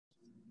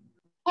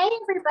Hey,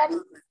 everybody.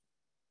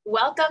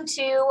 Welcome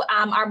to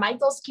our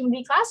Michael's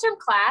Community Classroom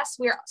class.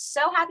 We're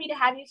so happy to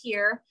have you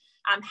here.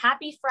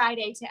 Happy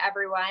Friday to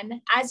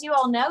everyone. As you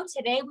all know,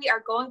 today we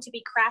are going to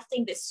be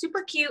crafting this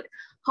super cute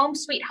Home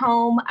Sweet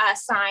Home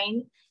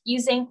sign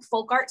using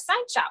FolkArt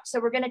Sign Shop. So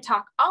we're going to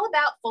talk all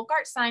about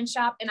FolkArt Sign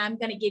Shop, and I'm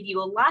going to give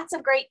you lots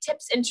of great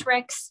tips and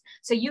tricks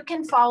so you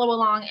can follow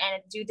along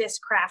and do this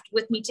craft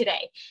with me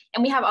today.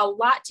 And we have a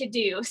lot to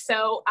do,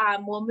 so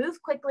we'll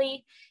move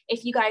quickly.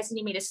 If you guys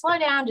need me to slow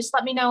down, just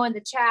let me know in the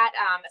chat.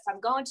 If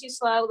I'm going too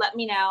slow, let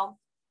me know.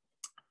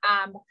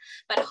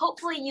 But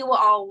hopefully you will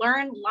all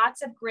learn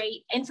lots of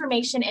great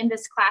information in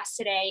this class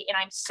today, and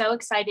I'm so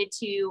excited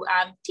to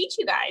teach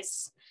you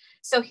guys.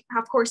 So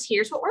of course,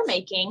 here's what we're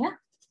making.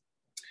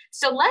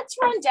 So let's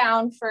run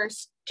down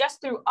first just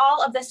through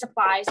all of the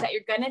supplies that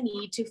you're going to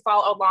need to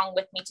follow along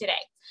with me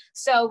today.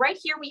 So right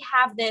here we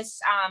have this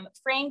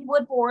framed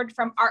wood board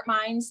from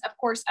ArtMinds, of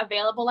course,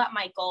 available at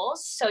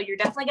Michael's. So you're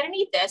definitely going to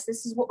need this.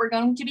 This is what we're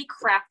going to be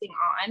crafting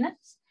on.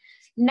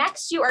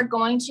 Next, you are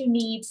going to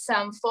need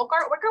some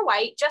FolkArt Wicker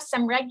White, just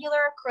some regular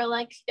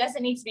acrylic.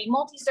 Doesn't need to be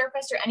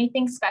multi-surface or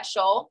anything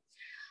special.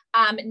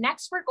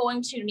 Next, we're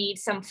going to need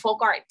some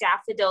FolkArt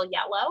Daffodil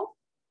Yellow.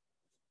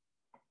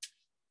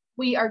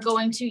 We are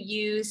going to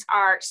use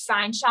our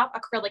Sign Shop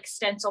acrylic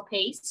stencil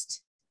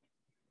paste.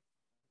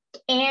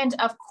 And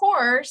of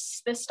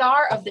course, the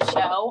star of the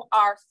show,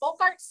 our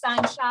FolkArt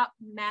Sign Shop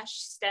mesh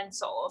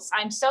stencils.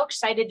 I'm so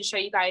excited to show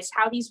you guys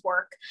how these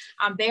work.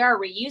 They are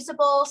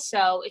reusable,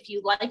 so if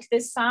you like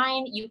this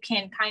sign, you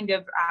can kind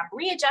of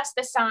readjust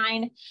the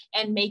sign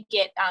and make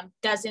it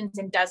dozens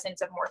and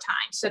dozens of more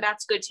times. So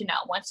that's good to know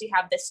once you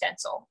have this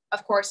stencil,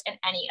 of course, in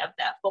any of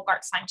the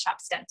FolkArt Sign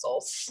Shop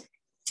stencils.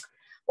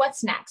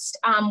 What's next?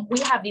 We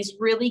have these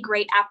really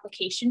great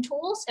application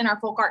tools in our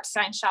FolkArt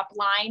Sign Shop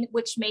line,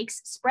 which makes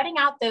spreading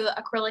out the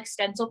acrylic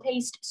stencil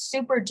paste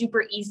super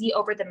duper easy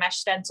over the mesh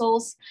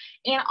stencils.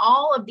 And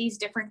all of these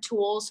different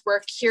tools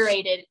were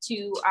curated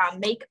to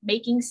make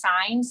making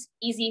signs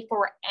easy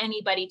for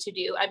anybody to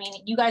do. I mean,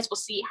 you guys will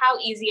see how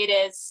easy it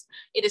is.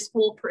 It is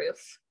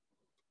foolproof.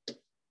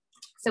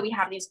 So we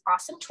have these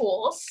awesome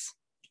tools.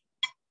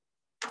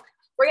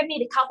 We're going to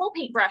need a couple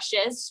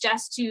paintbrushes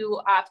just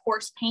to, of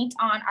course, paint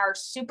on our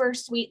super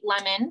sweet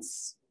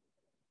lemons.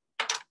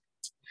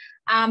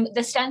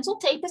 The stencil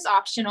tape is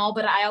optional,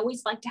 but I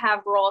always like to have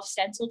a roll of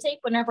stencil tape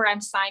whenever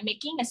I'm sign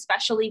making,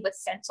 especially with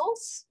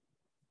stencils.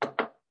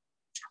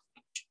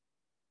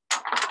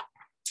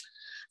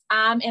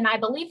 And I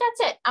believe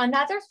that's it.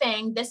 Another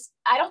thing,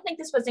 I don't think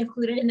this was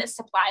included in the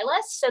supply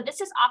list, so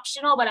this is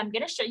optional, but I'm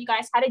going to show you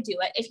guys how to do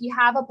it. If you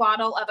have a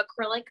bottle of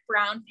acrylic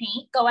brown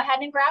paint, go ahead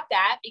and grab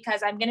that,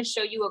 because I'm going to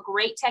show you a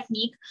great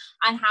technique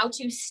on how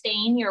to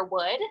stain your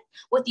wood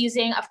with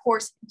using, of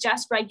course,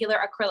 just regular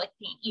acrylic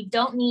paint. You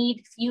don't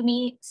need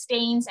fumey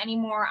stains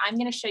anymore. I'm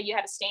going to show you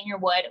how to stain your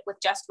wood with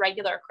just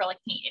regular acrylic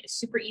paint. It is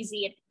super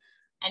easy.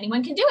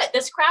 Anyone can do it.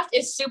 This craft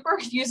is super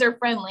user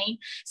friendly.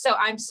 So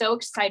I'm so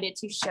excited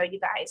to show you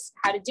guys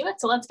how to do it.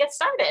 So let's get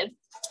started.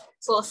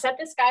 So we'll set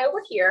this guy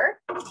over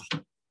here.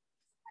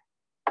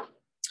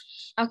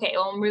 Okay,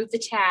 we'll remove the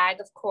tag,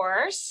 of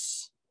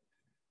course.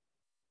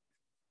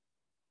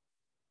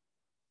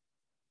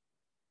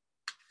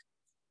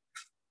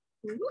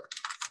 I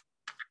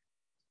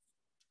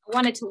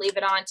wanted to leave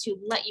it on to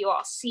let you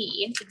all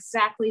see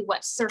exactly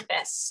what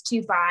surface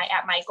to buy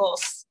at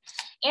Michael's.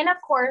 And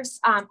of course,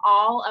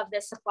 all of the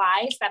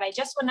supplies that I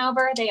just went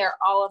over, they are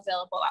all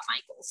available at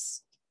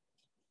Michael's.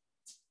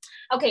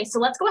 Okay, so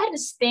let's go ahead and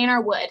stain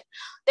our wood.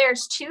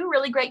 There's two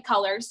really great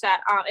colors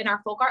that in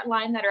our FolkArt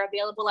line that are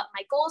available at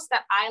Michael's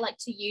that I like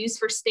to use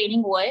for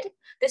staining wood.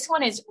 This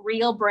one is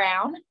Real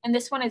Brown, and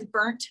this one is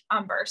Burnt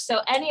Umber. So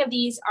any of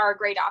these are a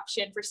great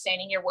option for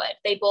staining your wood.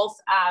 They both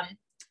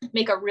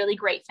make a really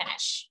great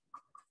finish.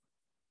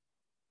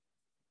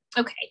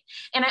 Okay,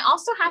 and I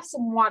also have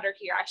some water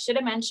here. I should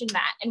have mentioned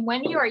that. And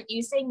when you are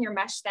using your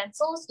mesh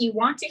stencils, you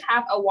want to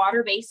have a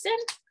water basin,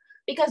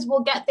 because we'll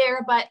get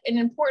there, but an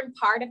important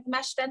part of the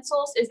mesh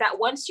stencils is that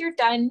once you're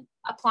done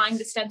applying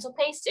the stencil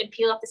paste and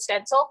peel up the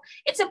stencil,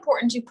 it's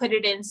important to put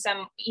it in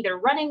some either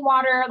running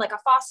water, like a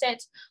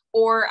faucet,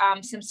 or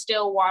some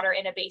still water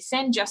in a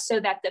basin, just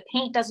so that the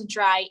paint doesn't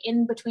dry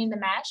in between the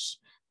mesh,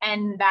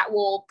 and that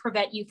will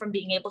prevent you from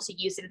being able to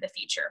use it in the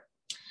future.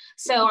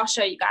 So I'll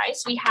show you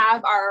guys. We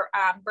have our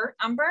burnt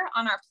umber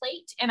on our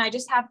plate, and I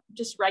just have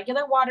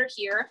regular water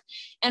here.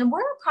 And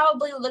we're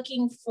probably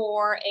looking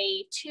for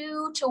a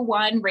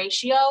 2-to-1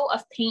 ratio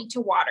of paint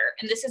to water.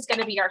 And this is going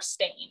to be our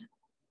stain.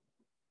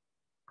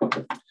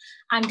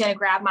 I'm going to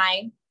grab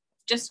my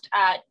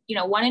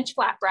 1-inch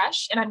flat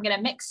brush, and I'm going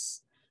to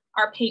mix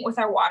our paint with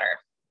our water.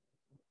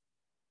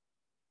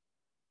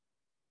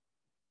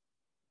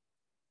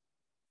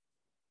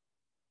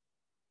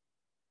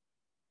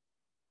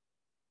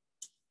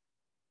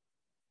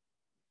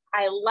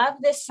 I love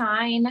this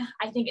sign.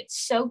 I think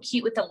it's so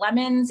cute with the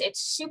lemons.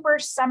 It's super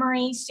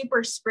summery,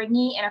 super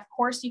springy. And of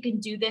course you can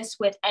do this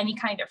with any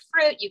kind of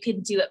fruit. You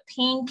can do it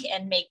pink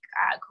and make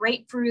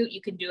grapefruit.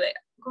 You can do it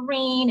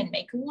green and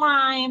make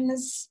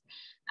limes.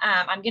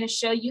 I'm going to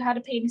show you how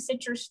to paint a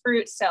citrus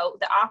fruit. So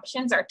the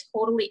options are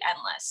totally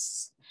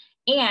endless.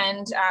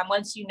 And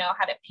once you know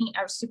how to paint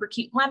a super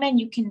cute lemon,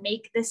 you can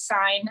make this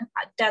sign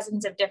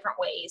dozens of different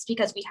ways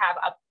because we have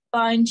a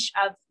bunch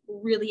of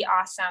really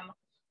awesome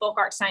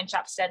FolkArt sign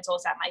shop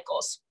stencils at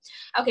Michael's.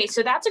 Okay,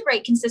 so that's a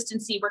great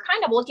consistency. We're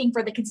kind of looking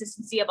for the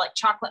consistency of like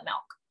chocolate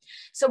milk.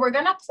 So we're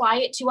going to apply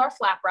it to our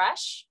flat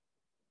brush.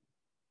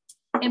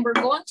 And we're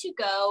going to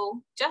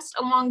go just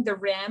along the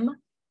rim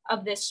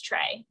of this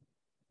tray.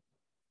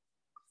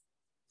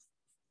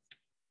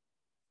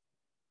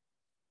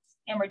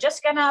 And we're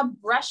just gonna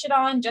brush it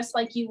on just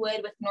like you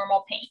would with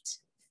normal paint.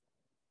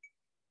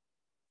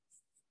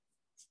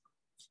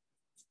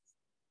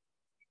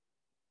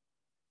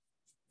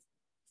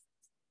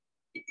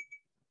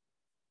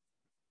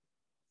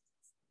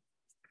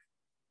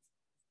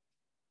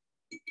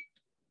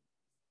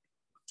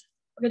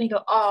 We're gonna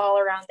go all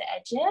around the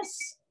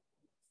edges.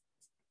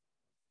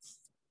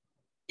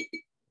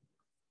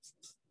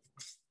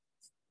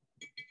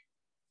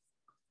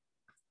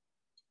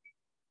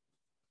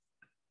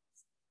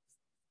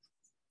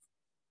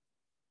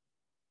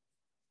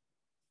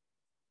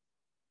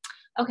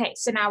 Okay,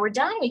 so now we're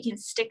done. We can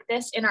stick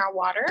this in our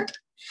water.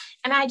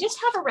 And I just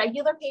have a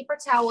regular paper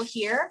towel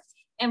here,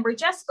 and we're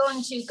just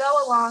going to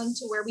go along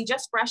to where we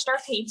just brushed our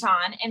paint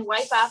on and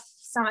wipe up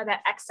some of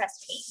that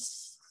excess paint.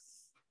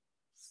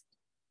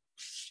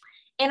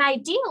 And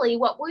ideally,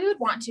 what we would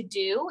want to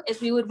do is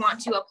we would want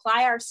to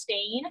apply our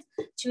stain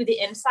to the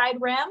inside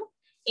rim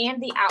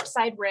and the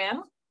outside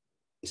rim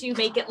to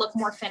make it look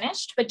more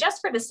finished. But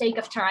just for the sake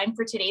of time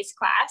for today's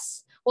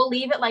class, we'll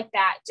leave it like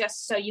that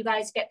just so you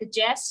guys get the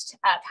gist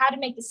of how to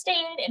make the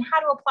stain and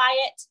how to apply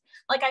it.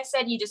 Like I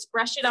said, you just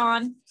brush it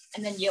on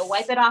and then you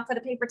wipe it off with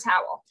a paper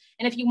towel.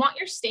 And if you want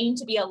your stain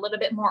to be a little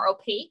bit more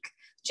opaque,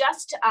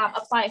 just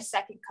apply a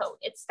second coat.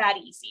 It's that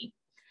easy.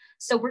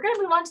 So we're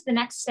gonna move on to the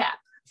next step.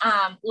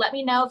 Let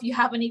me know if you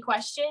have any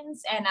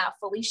questions, and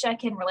Felicia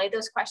can relay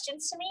those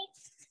questions to me.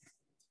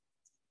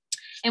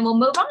 And we'll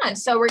move on.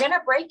 So we're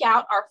gonna break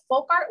out our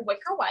FolkArt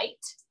Wicker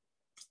White.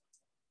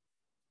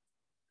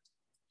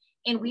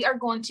 And we are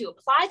going to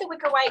apply the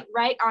Wicker White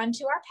right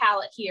onto our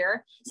palette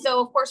here.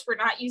 So of course, we're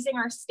not using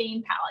our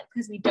stain palette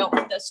because we don't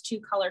want those two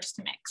colors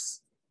to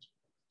mix.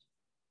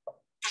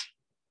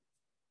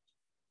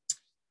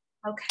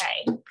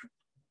 Okay.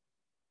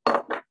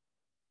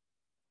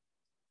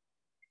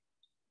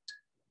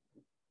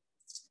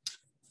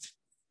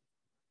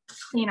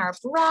 Clean our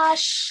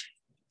brush.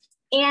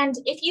 And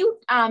if you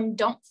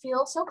don't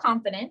feel so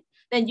confident,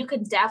 then you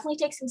can definitely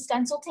take some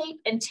stencil tape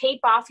and tape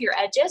off your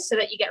edges so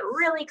that you get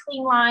really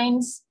clean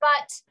lines.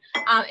 But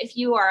if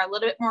you are a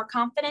little bit more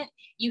confident,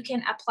 you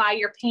can apply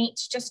your paint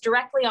just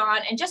directly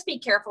on, and just be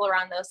careful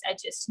around those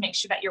edges to make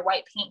sure that your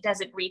white paint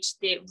doesn't reach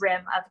the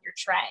rim of your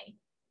tray.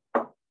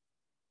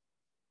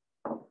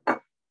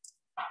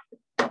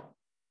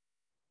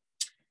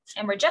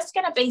 And we're just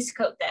gonna base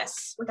coat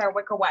this with our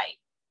Wicker White.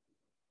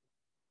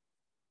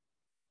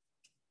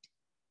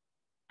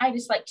 I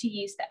just like to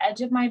use the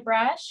edge of my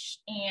brush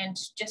and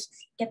just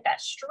get that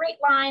straight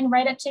line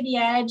right up to the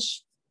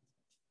edge.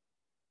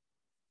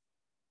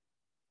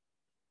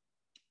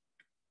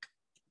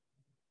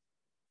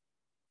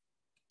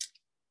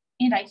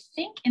 And I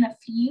think in a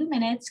few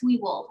minutes, we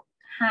will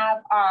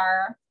have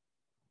our,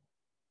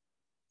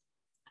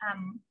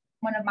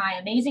 one of my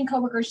amazing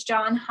coworkers,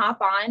 John, hop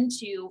on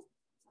to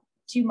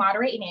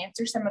moderate and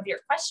answer some of your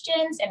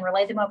questions and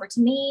relay them over to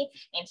me.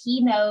 And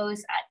he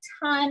knows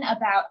a ton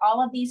about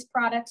all of these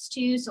products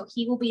too, so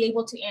he will be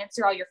able to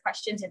answer all your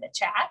questions in the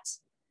chat.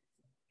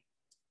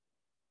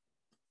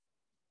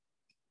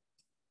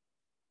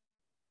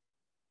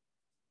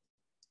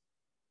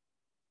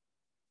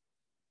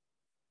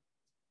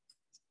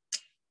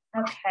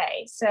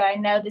 Okay, so I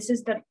know this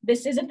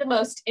isn't the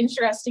most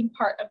interesting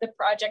part of the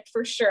project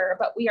for sure,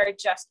 but we are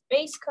just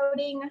base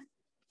coating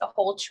the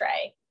whole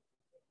tray.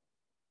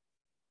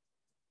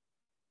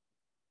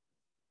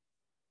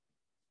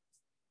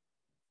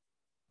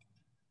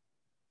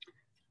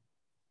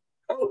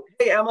 Oh,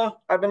 hey, Emma,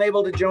 I've been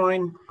able to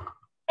join.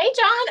 Hey,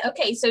 John.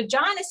 Okay, so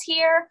John is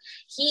here.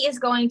 He is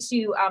going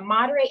to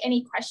moderate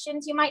any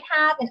questions you might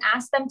have and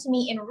ask them to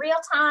me in real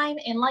time.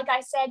 And like I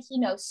said, he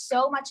knows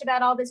so much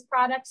about all this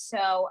product.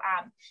 So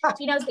if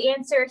he knows the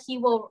answer, he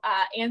will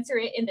answer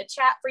it in the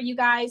chat for you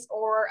guys,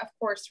 or of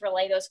course,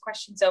 relay those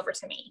questions over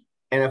to me.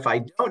 And if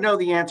I don't know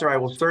the answer, I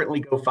will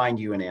certainly go find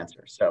you an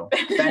answer. So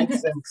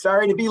thanks, and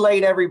sorry to be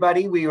late,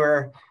 everybody. We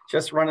were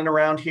just running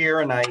around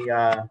here, and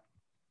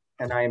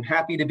I am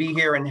happy to be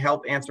here and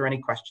help answer any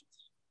questions.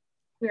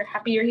 We're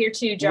happy you're here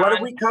too, John. What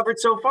have we covered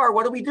so far?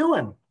 What are we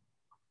doing?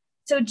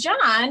 So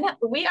John,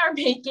 we are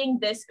making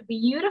this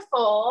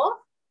beautiful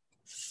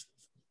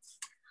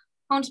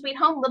Home Sweet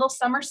Home little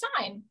summer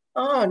sign.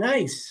 Oh,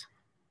 nice.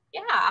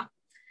 Yeah.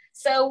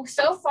 So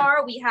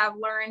far we have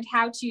learned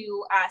how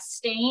to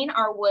stain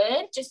our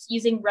wood just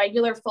using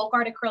regular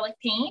FolkArt acrylic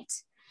paint.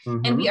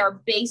 Mm-hmm. And we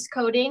are base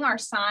coating our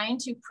sign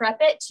to prep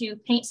it to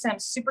paint some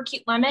super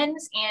cute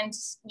lemons and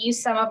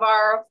use some of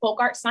our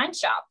FolkArt sign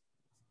shop.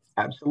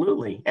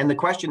 Absolutely. And the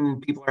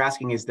question people are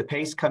asking is, the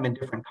paste come in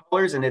different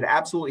colors? And it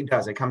absolutely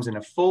does. It comes in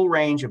a full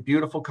range of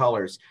beautiful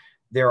colors.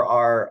 There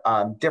are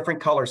different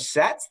color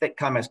sets that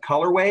come as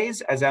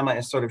colorways, as Emma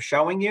is sort of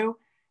showing you.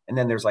 And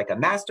then there's like a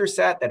master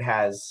set that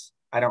has,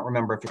 I don't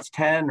remember if it's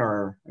 10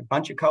 or a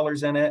bunch of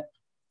colors in it.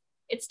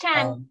 It's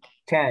 10.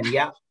 10,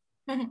 yeah.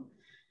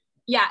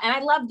 Yeah, and I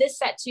love this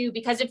set too,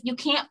 because if you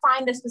can't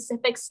find the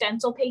specific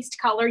stencil paste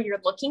color you're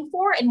looking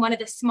for in one of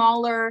the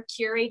smaller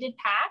curated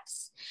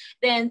packs,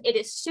 then it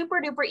is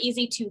super duper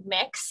easy to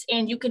mix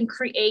and you can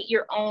create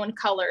your own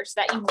colors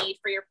that you need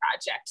for your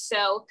project.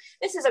 So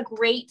this is a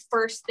great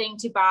first thing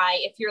to buy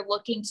if you're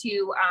looking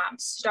to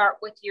start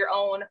with your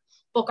own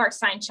FolkArt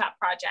sign shop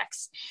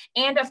projects.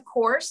 And of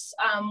course,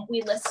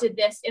 we listed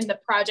this in the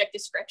project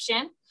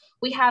description.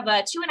 We have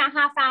a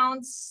 2.5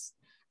 ounce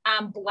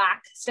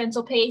black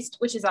stencil paste,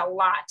 which is a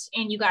lot.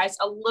 And you guys,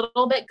 a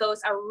little bit goes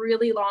a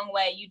really long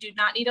way. You do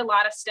not need a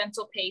lot of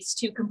stencil paste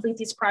to complete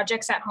these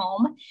projects at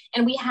home.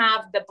 And we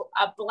have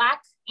a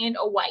black and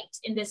a white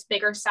in this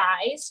bigger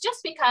size,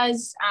 just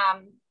because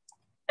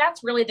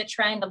that's really the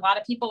trend. A lot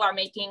of people are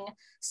making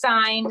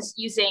signs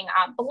using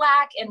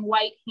black and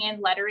white hand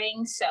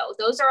lettering. So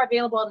those are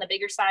available in the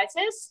bigger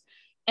sizes.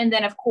 And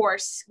then of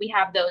course, we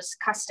have those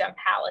custom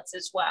palettes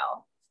as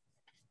well.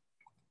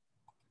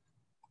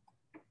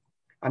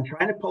 I'm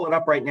trying to pull it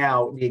up right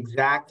now, the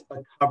exact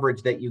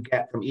coverage that you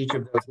get from each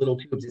of those little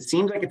tubes. It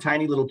seems like a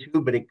tiny little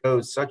tube, but it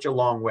goes such a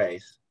long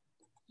ways.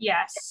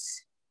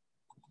 Yes.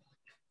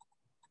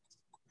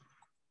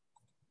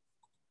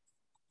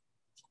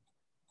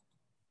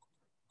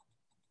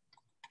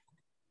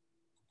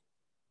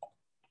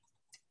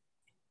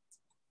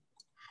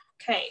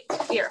 Okay,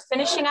 we are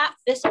finishing up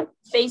this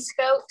base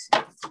coat.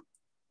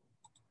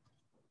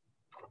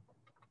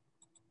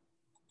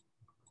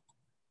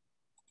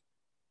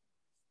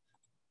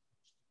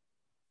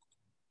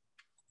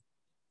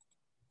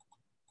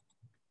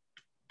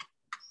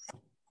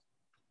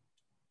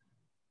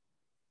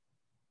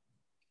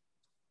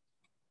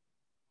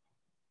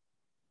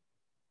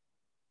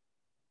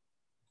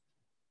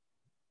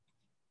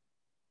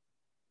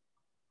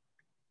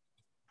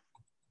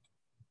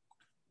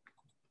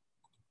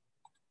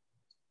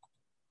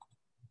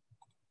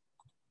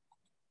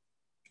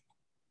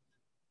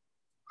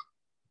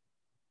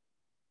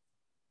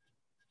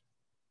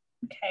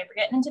 Okay,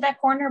 we're getting into that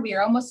corner. We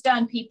are almost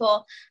done,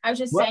 people. I was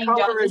just saying, what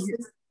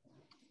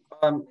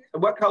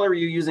color are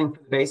you using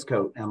for the base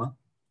coat, Emma?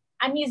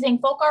 I'm using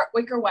FolkArt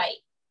Wicker White.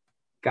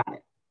 Got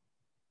it.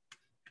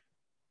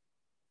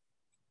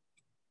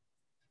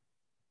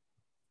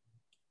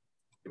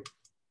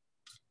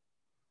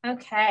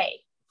 Okay,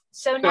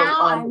 so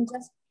now I'm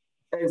just,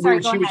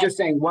 sorry, she was just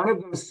saying, one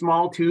of those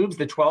small tubes,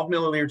 the 12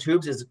 milliliter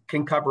tubes,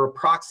 can cover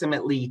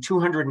approximately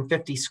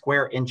 250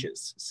 square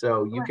inches.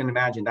 So you can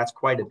imagine that's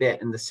quite a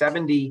bit. And the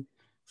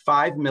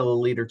 75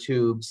 milliliter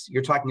tubes,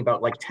 you're talking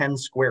about like 10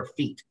 square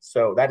feet.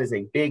 So that is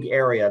a big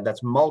area.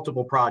 That's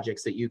multiple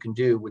projects that you can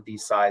do with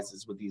these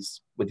sizes, with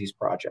these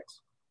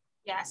projects.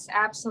 Yes,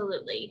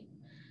 absolutely.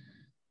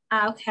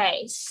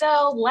 Okay,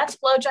 so let's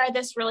blow dry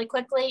this really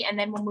quickly, and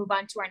then we'll move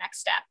on to our next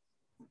step.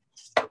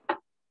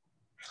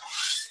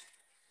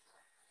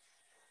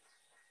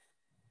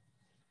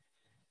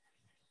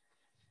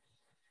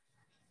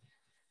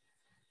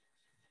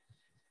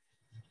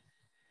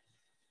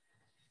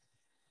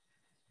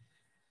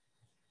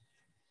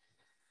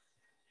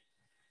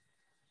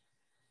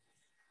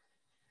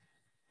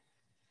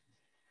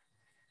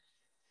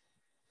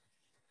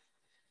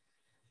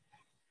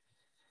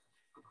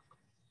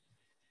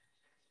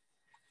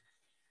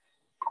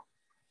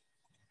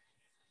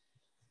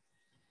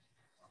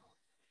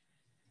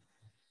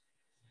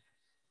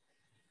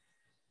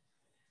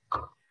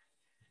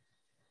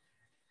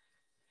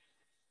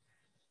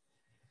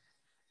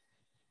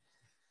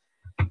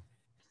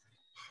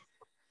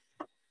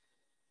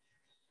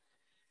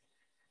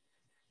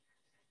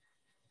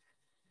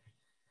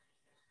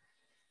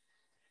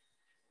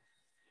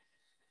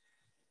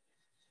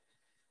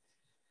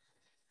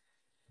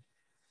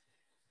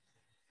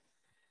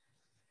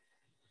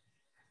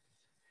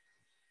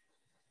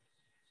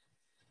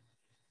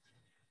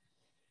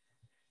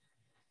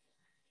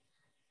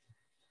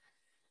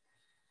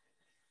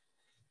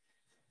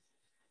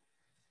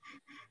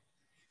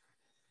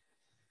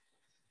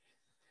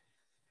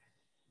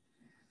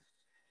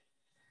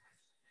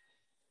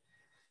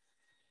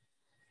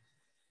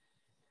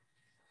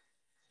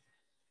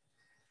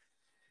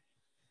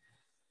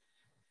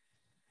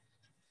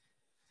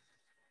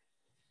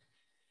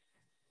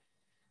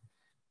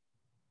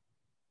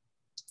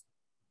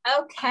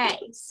 Okay,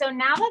 so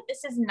now that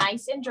this is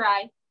nice and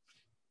dry,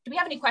 do we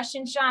have any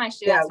questions, John? I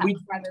should ask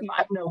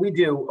no, we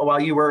do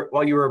while you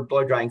were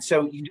blow drying.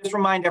 So you just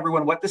remind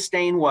everyone what the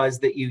stain was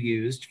that you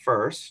used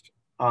first.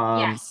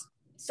 Yes.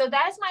 So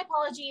that is my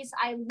apologies.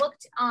 I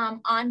looked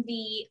on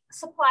the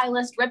supply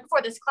list right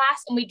before this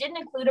class, and we didn't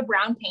include a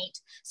brown paint.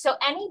 So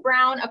any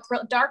brown,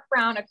 dark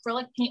brown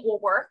acrylic paint will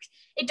work.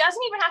 It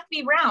doesn't even have to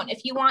be brown.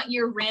 If you want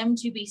your rim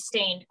to be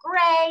stained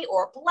gray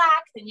or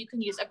black, then you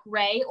can use a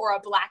gray or a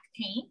black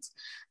paint.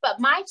 But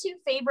my two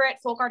favorite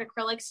FolkArt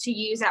acrylics to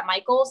use at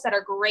Michael's that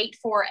are great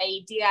for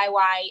a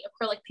DIY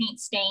acrylic paint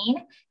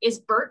stain is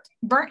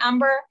burnt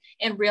umber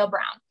and real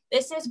brown.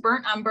 This is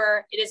burnt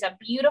umber. It is a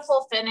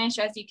beautiful finish,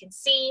 as you can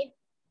see.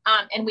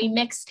 And we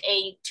mixed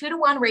a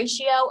 2-to-1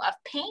 ratio of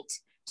paint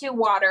to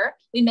water.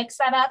 We mixed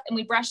that up and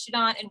we brushed it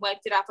on and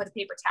wiped it off with a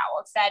paper towel.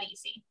 It's that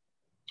easy.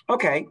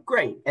 Okay,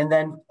 great. And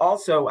then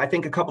also, I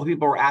think a couple of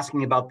people were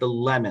asking about the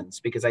lemons,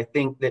 because I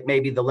think that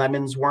maybe the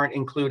lemons weren't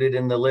included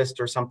in the list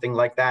or something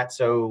like that.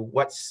 So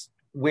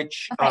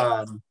which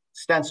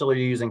stencil are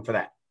you using for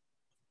that?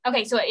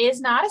 Okay, so it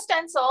is not a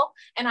stencil,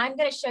 and I'm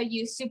going to show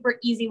you a super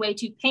easy way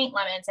to paint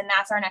lemons, and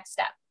that's our next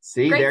step.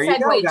 See, great there you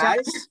go,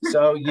 guys.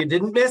 So you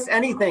didn't miss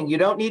anything. You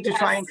don't need to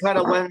try and cut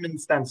a lemon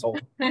stencil.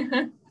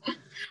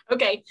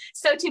 Okay,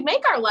 so to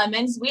make our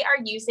lemons, we are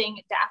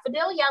using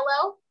Daffodil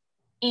yellow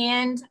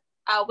and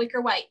Wicker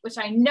white, which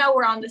I know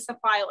were on the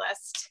supply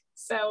list,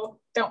 so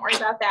don't worry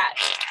about that.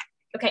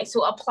 Okay,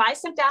 so apply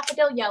some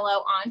Daffodil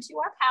yellow onto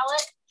our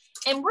palette,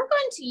 and we're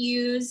going to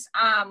use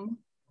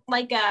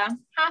like a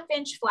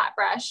 1/2-inch flat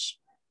brush.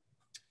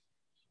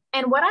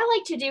 And what I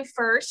like to do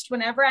first,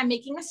 whenever I'm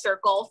making a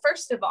circle,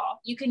 first of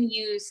all, you can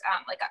use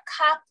like a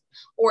cup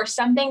or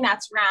something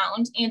that's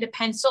round and a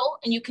pencil,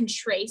 and you can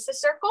trace a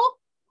circle.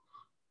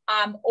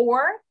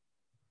 Or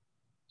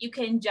you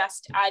can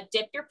just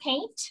dip your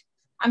paint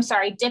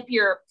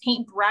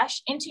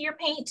brush into your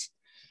paint.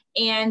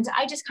 And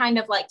I just kind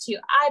of like to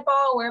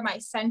eyeball where my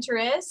center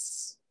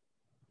is.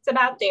 It's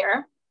about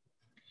there.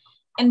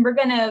 And we're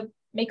gonna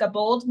make a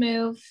bold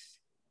move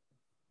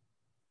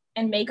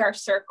and make our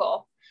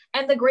circle.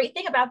 And the great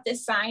thing about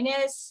this sign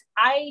is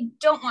I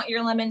don't want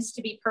your lemons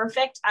to be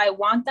perfect. I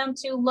want them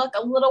to look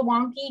a little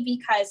wonky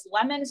because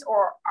lemons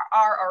are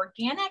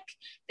organic.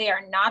 They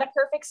are not a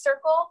perfect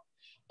circle.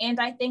 And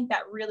I think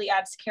that really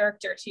adds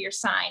character to your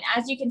sign.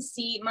 As you can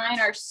see, mine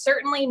are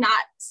certainly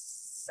not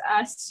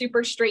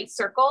super straight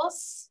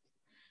circles.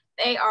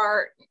 They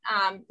are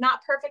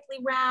not perfectly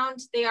round.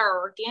 They are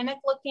organic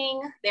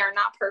looking. They are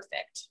not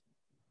perfect.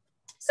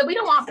 So we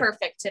don't want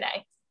perfect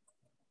today.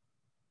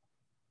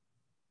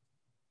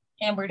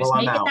 And we're just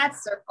making that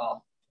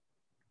circle.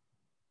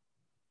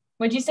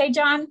 What'd you say,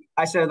 John?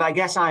 I said, I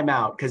guess I'm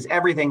out because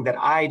everything that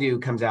I do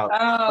comes out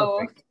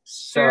perfect.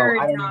 Sure,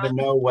 so I don't even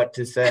know what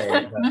to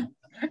say.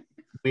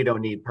 We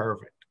don't need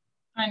perfect.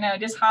 I know,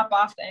 just hop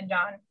off then,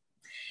 John.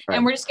 Right.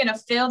 And we're just gonna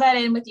fill that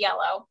in with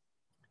yellow.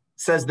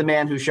 Says the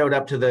man who showed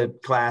up to the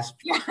class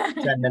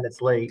 10 minutes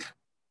late.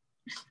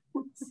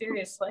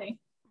 Seriously.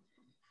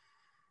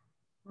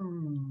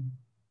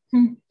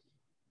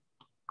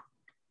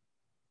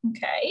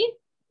 Okay.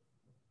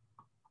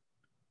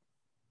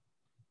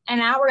 And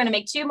now we're gonna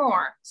make 2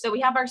 more. So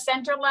we have our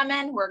center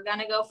lemon. We're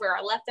gonna go for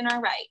our left and our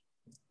right.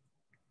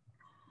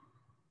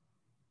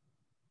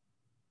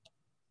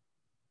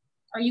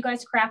 Are you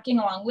guys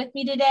crafting along with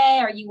me today?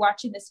 Are you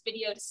watching this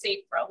video to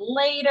save for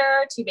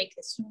later, to make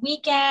this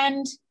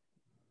weekend?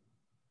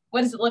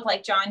 What does it look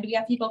like, John? Do we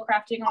have people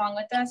crafting along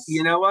with us?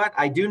 You know what?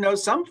 I do know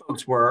some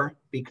folks were,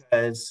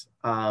 because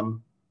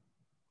I'm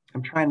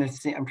trying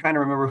to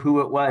remember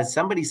who it was.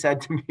 Somebody said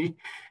to me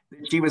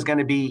that she was going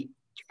to be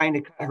trying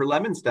to cut her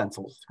lemon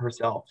stencils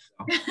herself.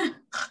 So.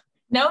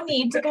 No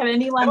need to cut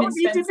any lemon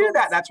stencils. No need to do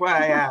that. That's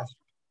why I asked.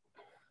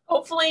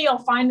 Hopefully you'll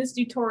find this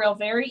tutorial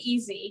very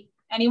easy.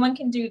 Anyone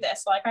can do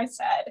this, like I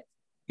said.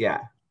 Yeah,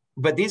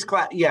 but these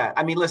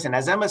I mean, listen,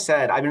 as Emma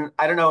said, I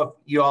don't know if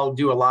you all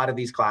do a lot of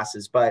these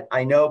classes, but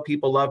I know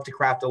people love to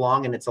craft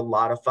along and it's a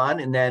lot of fun.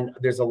 And then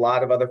there's a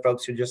lot of other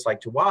folks who just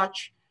like to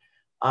watch,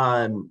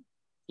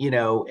 you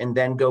know, and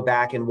then go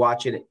back and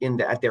watch it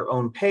at their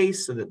own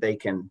pace so that they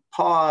can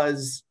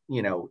pause,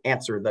 you know,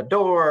 answer the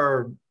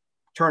door,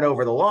 turn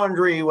over the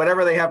laundry,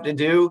 whatever they have to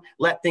do,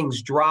 let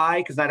things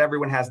dry, because not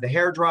everyone has the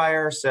hair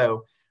dryer.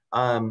 So,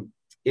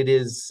 it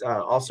is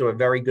also a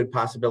very good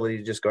possibility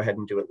to just go ahead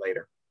and do it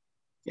later.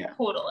 Yeah.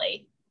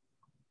 Totally.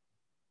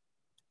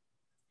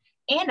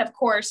 And of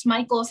course,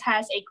 Michael's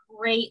has a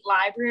great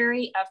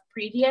library of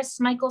previous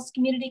Michael's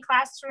Community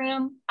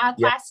Classroom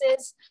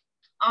classes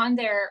on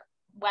their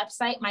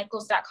website,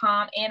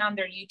 michaels.com, and on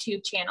their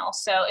YouTube channel.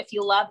 So if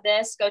you love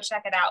this, go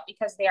check it out,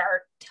 because there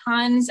are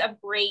tons of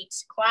great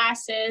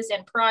classes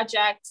and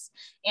projects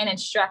and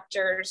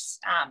instructors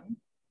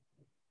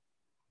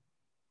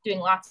doing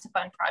lots of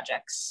fun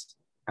projects.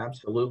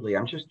 Absolutely.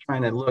 I'm just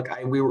trying to look.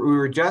 We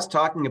were just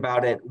talking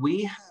about it.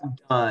 We have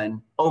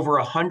done over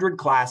 100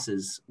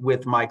 classes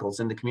with Michael's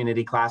in the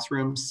community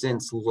classroom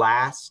since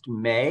last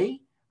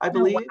May, I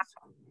believe.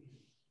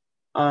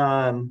 Oh,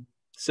 wow.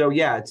 So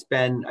yeah, it's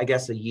been, I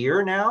guess, a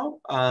year now.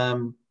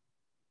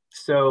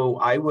 So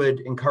I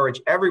would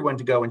encourage everyone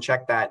to go and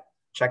check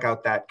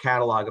out that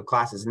catalog of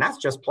classes. And that's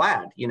just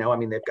plaid, you know, I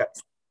mean, they've got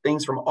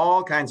things from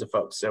all kinds of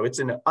folks. So it's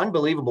an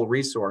unbelievable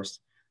resource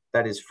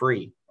that is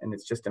free, and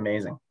it's just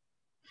amazing.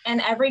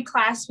 And every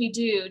class we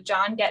do,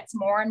 John gets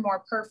more and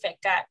more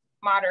perfect at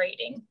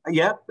moderating.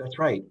 Yep, that's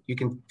right. You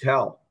can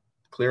tell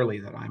clearly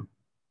that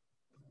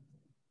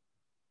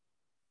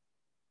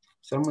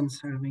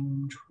someone's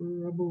having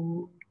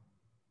trouble.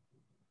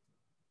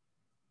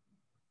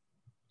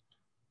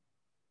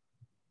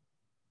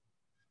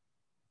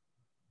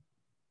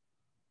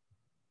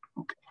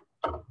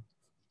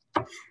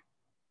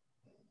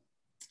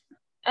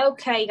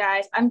 Okay,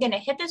 guys, I'm gonna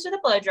hit this with a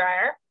blow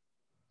dryer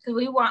because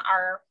we want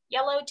our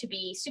yellow to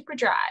be super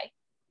dry.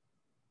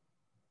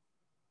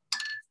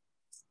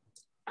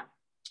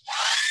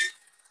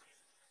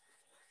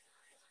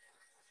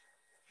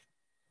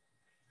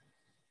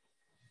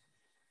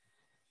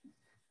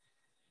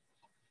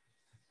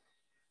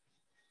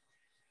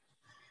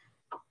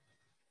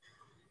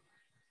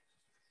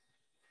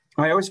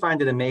 I always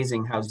find it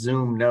amazing how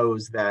Zoom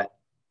knows that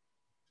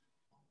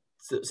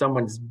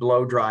someone's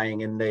blow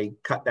drying and they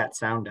cut that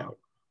sound out.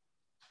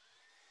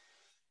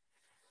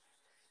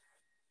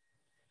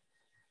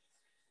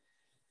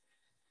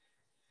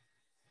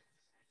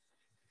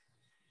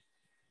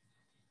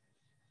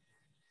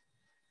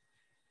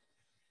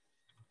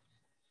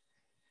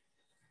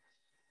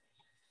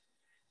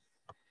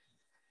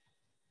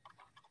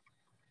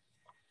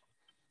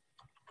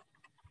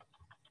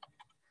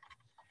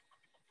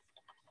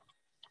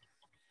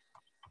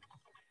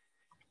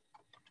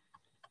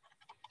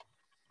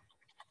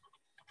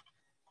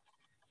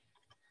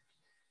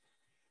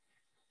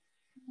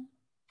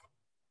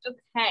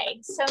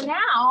 Okay, so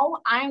now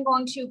I'm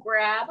going to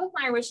grab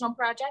my original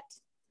project.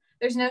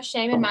 There's no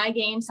shame in my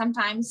game.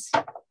 Sometimes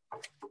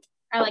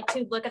I like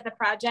to look at the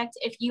project.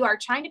 If you are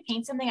trying to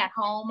paint something at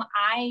home,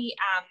 I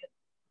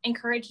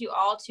encourage you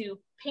all to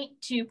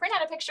print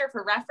out a picture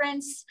for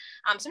reference.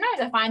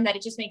 Sometimes I find that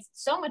it just makes it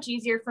so much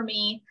easier for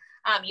me.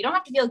 You don't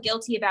have to feel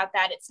guilty about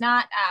that. It's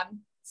not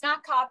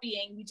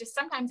copying. You just,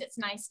 sometimes it's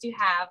nice to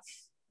have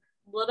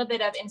a little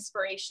bit of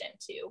inspiration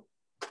to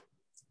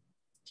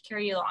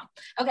carry you along.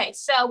 Okay,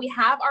 so we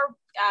have our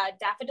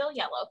daffodil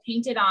yellow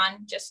painted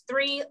on just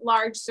 3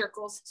 large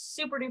circles,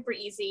 super duper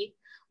easy.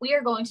 We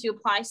are going to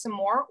apply some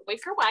more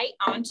Wicker white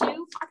onto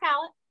our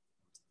palette.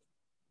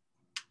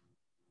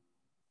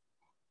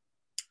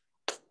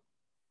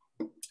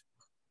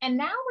 And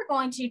now we're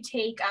going to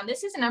take,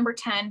 this is a number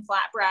 10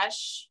 flat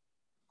brush.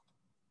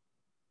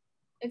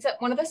 It's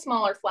one of the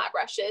smaller flat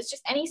brushes.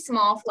 Just any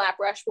small flat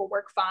brush will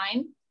work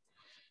fine.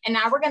 And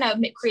now we're gonna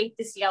create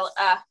this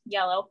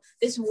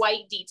this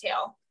white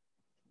detail.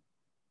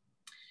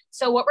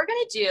 So what we're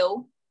gonna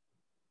do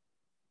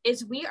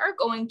is we are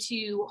going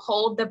to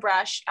hold the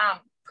brush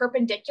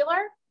perpendicular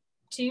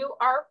to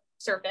our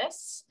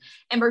surface.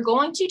 And we're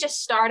going to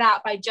just start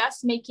out by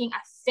just making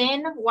a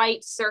thin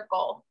white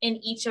circle in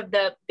each of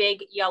the big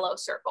yellow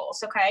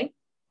circles, okay?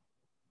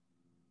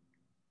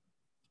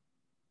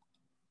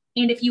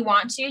 And if you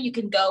want to, you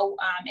can go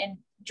and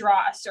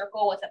draw a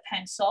circle with a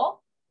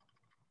pencil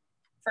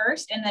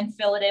first and then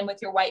fill it in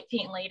with your white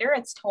paint later.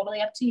 It's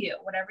totally up to you,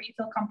 whatever you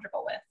feel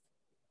comfortable with.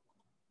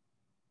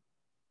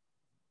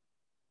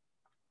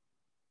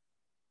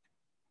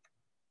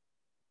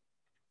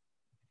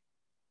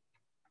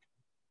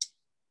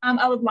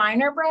 A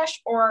liner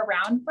brush or a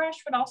round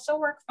brush would also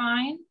work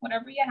fine.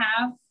 Whatever you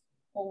have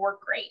will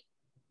work great.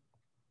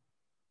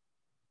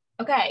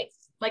 Okay,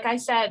 like I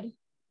said,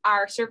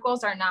 our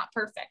circles are not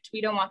perfect.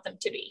 We don't want them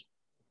to be.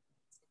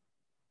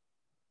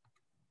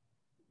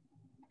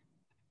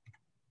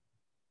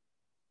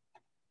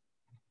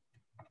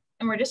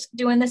 And we're just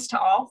doing this to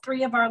all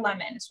 3 of our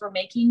lemons. We're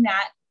making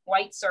that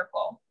white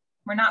circle.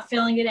 We're not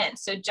filling it in.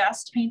 So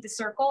just paint the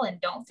circle and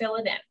don't fill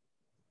it in.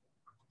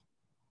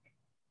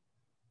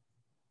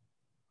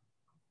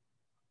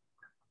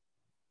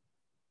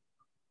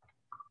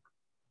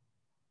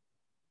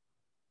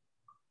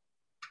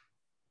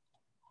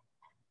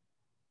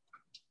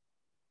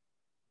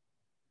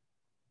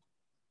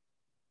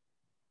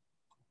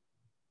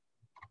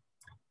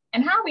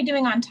 And how are we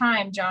doing on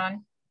time,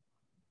 John?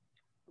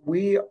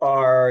 We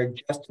are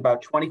just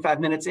about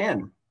 25 minutes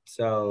in,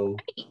 so.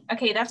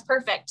 Okay, that's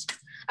perfect.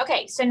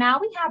 Okay, so now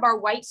we have our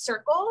white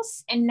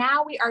circles, and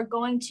now we are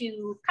going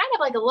to kind of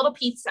like a little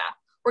pizza.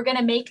 We're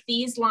gonna make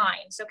these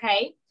lines,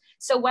 okay?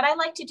 So what I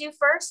like to do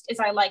first is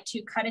I like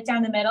to cut it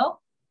down the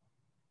middle,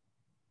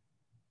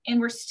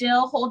 and we're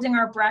still holding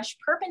our brush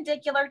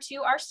perpendicular to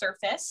our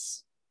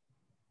surface.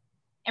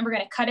 And we're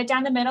gonna cut it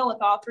down the middle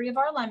with all 3 of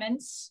our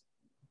lemons.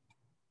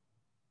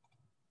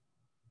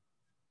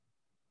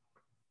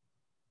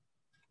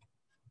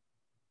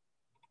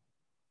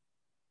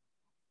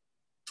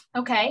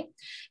 Okay,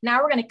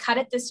 now we're gonna cut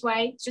it this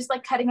way. It's just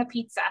like cutting a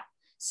pizza.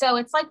 So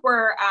it's like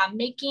we're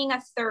making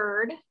a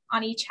third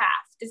on each half.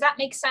 Does that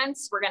make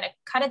sense? We're gonna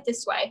cut it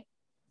this way.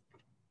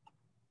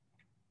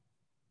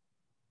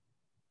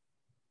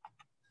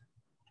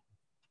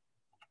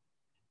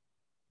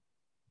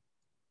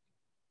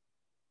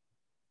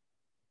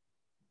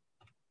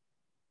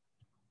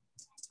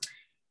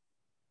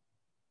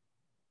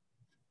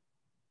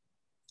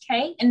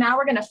 Okay, and now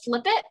we're gonna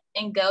flip it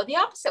and go the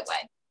opposite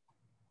way.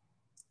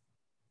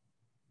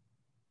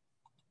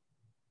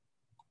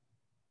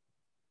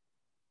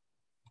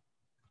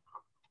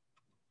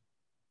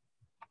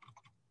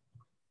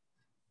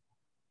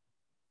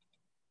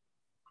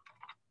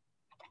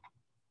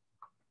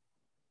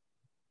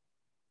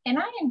 And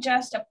I am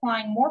just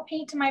applying more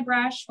paint to my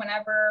brush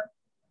whenever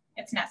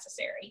it's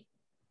necessary.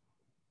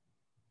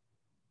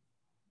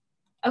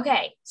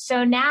 Okay,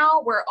 so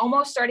now we're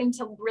almost starting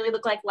to really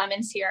look like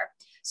lemons here.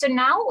 So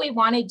now what we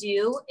want to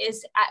do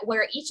is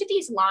where each of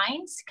these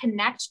lines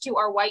connect to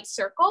our white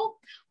circle,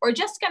 we're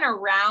just going to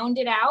round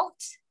it out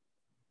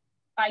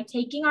by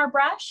taking our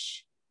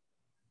brush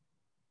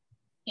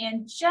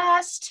and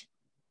just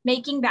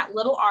making that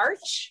little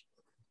arch.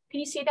 Can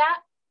you see that?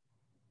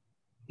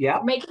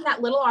 Yeah. Making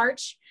that little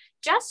arch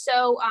just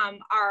so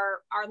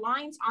our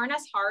lines aren't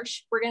as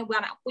harsh.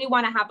 We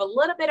want to have a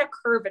little bit of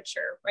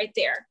curvature right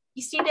there.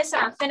 You see this in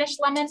our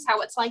finished lemons, how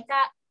it's like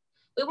that?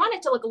 We want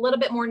it to look a little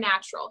bit more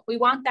natural. We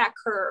want that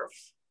curve,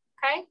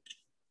 okay?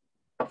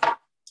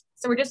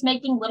 So we're just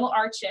making little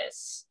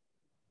arches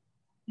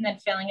and then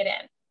filling it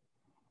in.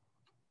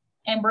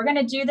 And we're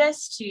gonna do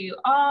this to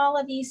all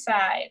of these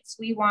sides.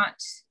 We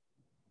want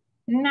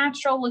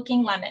natural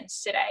looking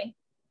lemons today.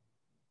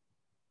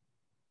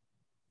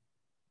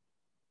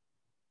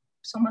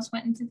 Just almost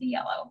went into the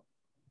yellow.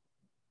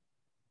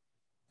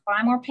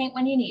 Apply more paint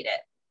when you need it.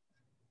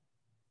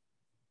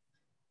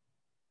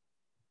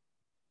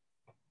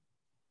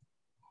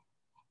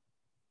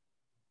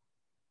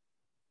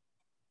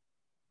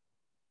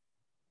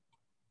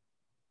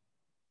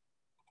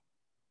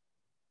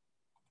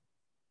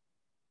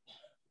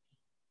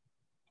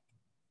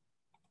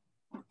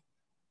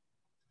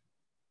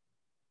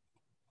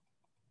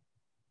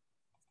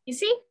 You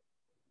see?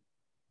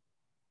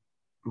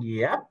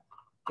 Yeah,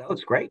 that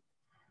looks great.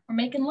 We're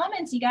making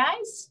lemons, you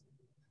guys.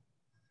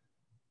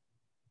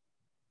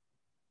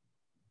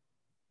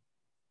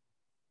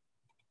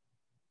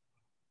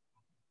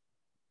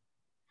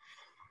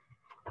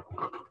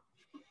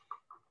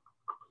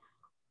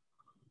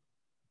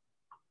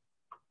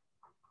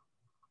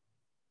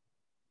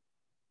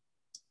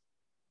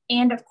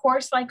 And of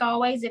course, like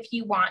always, if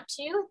you want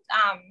to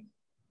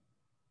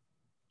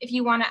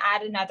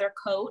add another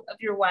coat of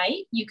your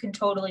white, you can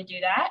totally do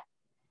that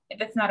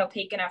if it's not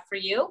opaque enough for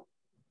you.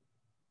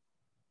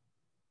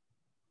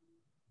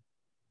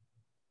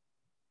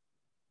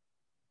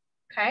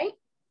 Okay.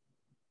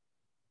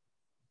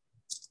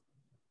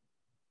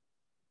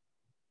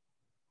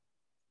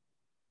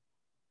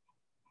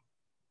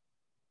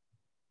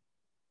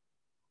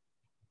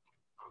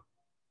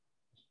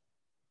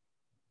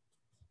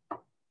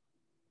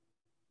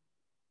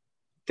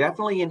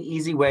 Definitely an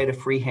easy way to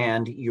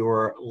freehand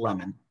your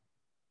lemon.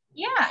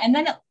 Yeah, and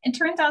then it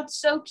turns out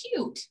so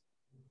cute.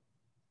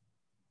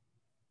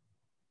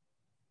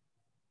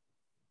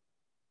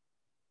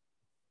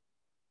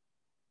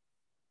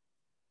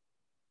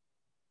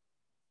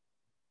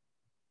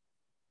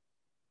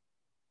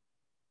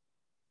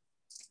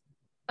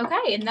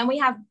 Okay, and then we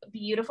have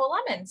beautiful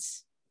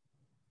lemons.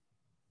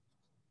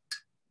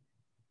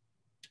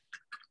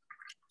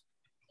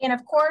 And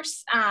of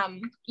course,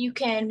 you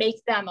can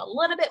make them a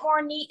little bit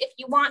more neat if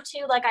you want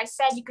to. Like I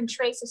said, you can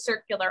trace a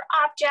circular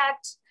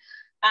object.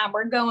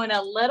 We're going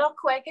a little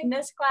quick in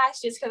this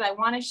class just because I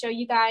want to show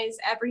you guys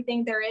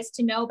everything there is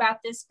to know about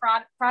this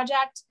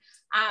project.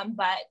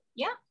 But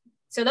yeah,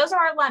 so those are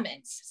our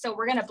lemons. So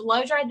we're going to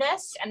blow dry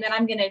this, and then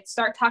I'm going to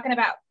start talking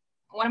about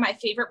one of my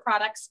favorite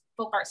products,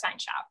 FolkArt Sign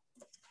Shop.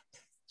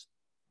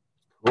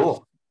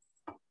 Cool.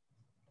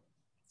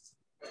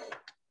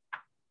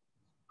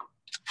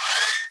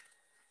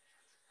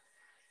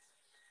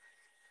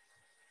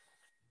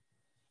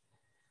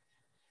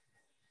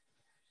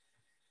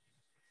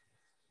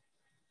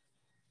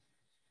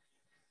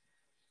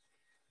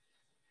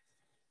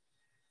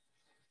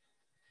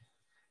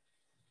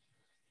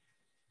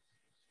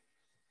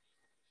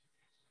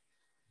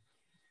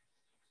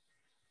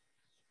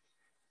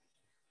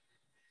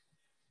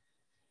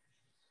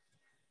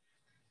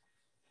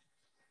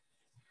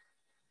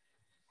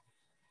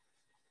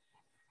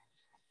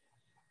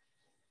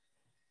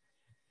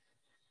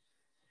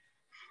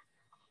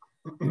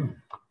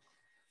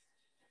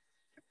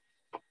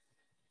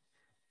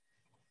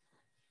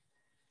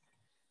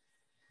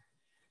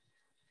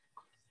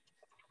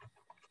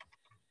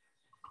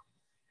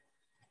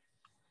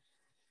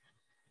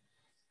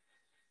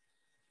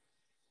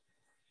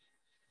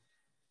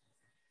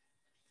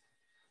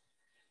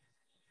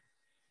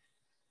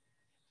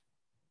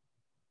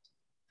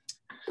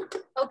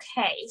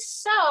 Okay,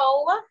 so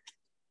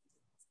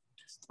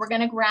we're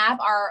gonna grab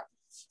our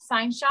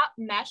Sign Shop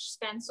mesh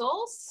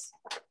stencils,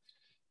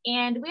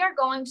 and we are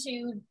going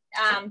to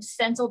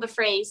stencil the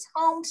phrase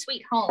 "home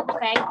sweet home."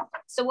 Okay,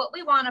 so what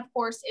we want, of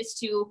course, is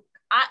to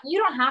you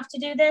don't have to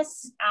do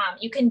this.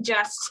 You can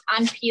just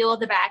unpeel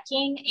the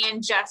backing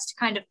and just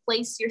kind of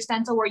place your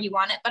stencil where you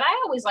want it. But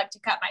I always like to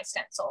cut my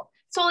stencil.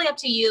 It's totally up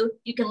to you.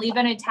 You can leave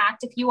it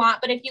intact if you want,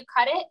 but if you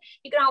cut it,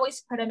 you can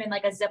always put them in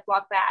like a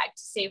Ziploc bag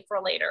to save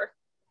for later.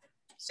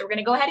 So we're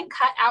gonna go ahead and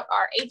cut out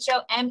our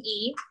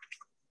HOME.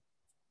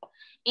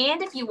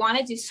 And if you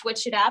wanted to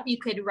switch it up, you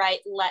could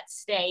write "Let's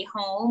stay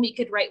home." You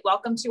could write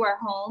 "Welcome to our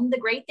home." The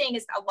great thing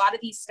is a lot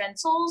of these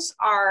stencils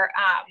are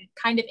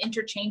kind of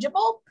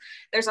interchangeable.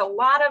 There's a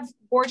lot of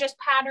gorgeous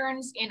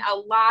patterns and a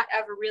lot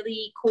of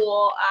really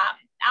cool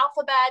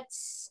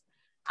alphabets,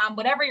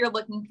 whatever you're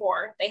looking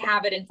for, they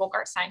have it in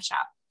FolkArt Sign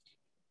Shop.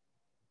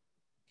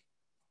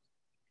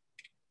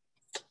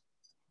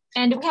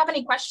 And do we have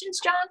any questions,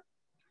 John?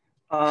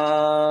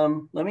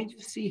 Let me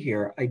just see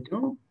here. I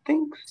don't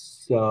think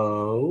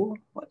so.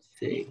 Let's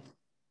see.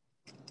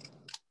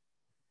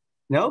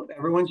 Nope,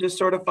 everyone's just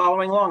sort of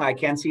following along. I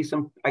can see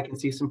some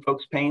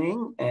folks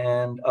painting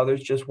and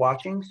others just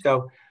watching.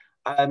 So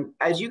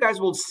as you guys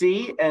will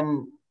see,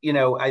 and you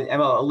know,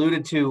 Emma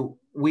alluded to,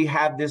 we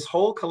have this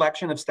whole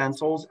collection of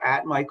stencils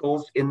at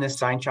Michael's in this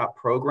Sign Shop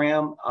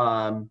program.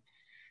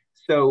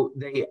 So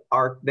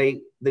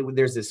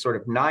there's this sort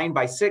of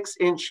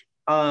 9x6"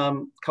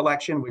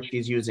 collection, which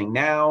he's using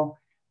now,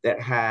 that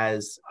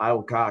has,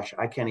 oh gosh,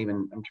 I'm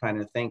trying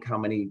to think how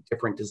many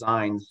different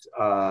designs,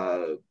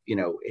 you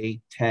know,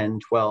 8, 10,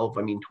 12,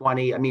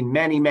 20,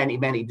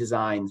 many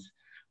designs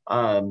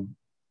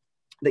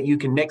that you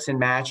can mix and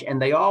match.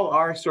 And they all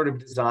are sort of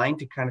designed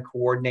to kind of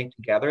coordinate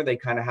together. They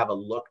kind of have a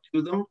look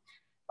to them.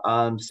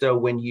 So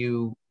when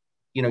you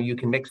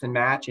can mix and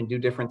match and do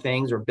different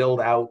things or build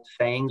out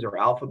sayings or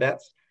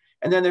alphabets.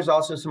 And then there's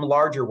also some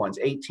larger ones,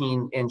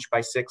 18"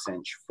 by 6"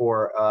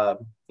 for,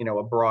 you know,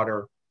 a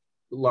broader,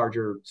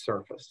 larger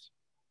surface.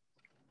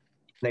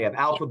 They have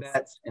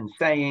alphabets and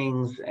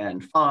sayings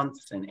and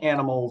fonts and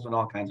animals and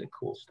all kinds of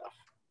cool stuff.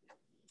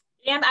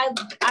 And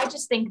I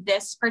just think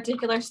this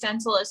particular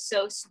stencil is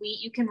so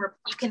sweet. You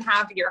can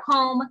have your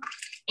home,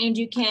 and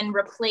you can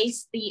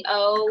replace the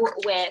O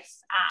with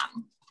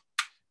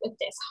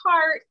this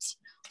heart,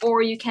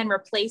 or you can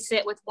replace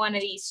it with one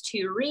of these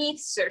 2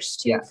 wreaths. There's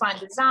 2 fun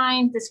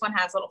designs. This one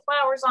has little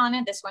flowers on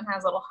it. This one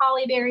has little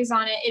holly berries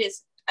on it. It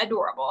is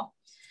adorable.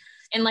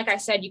 And like I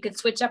said, you could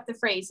switch up the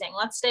phrasing.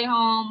 Let's stay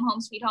home, home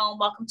sweet home,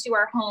 welcome to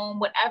our home,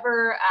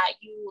 whatever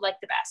you like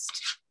the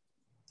best.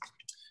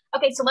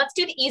 Okay, so let's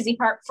do the easy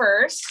part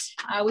first.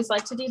 I always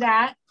like to do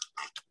that.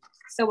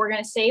 So we're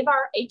gonna save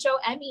our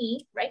HOME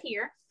right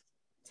here.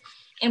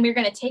 And we're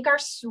gonna take our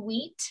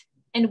sweet,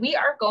 and we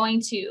are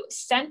going to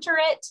center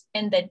it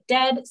in the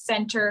dead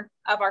center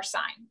of our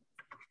sign.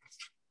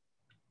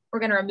 We're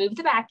gonna remove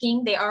the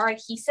backing. They are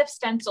adhesive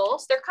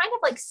stencils. They're kind of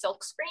like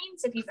silk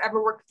screens. If you've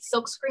ever worked with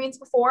silk screens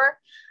before,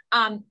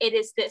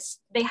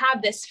 they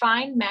have this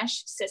fine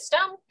mesh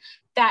system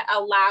that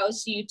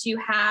allows you to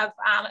have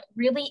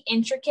really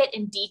intricate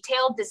and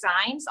detailed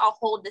designs. I'll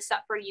hold this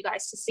up for you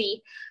guys to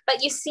see,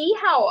 but you see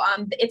how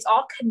it's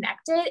all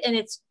connected, and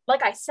it's,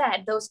 like I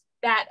said,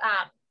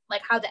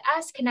 like how the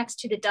S connects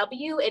to the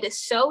W, it is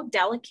so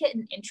delicate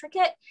and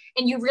intricate,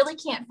 and you really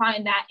can't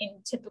find that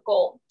in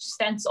typical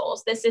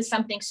stencils. This is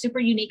something super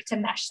unique to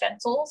mesh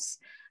stencils.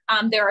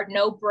 There are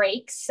no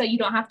breaks, so you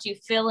don't have to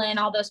fill in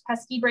all those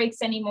pesky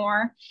breaks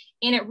anymore.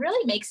 And it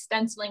really makes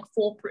stenciling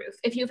foolproof.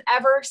 If you've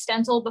ever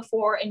stenciled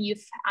before and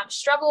you've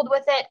struggled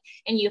with it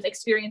and you've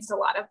experienced a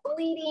lot of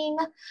bleeding,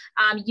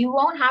 you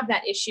won't have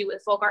that issue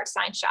with FolkArt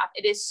Sign Shop.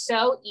 It is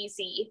so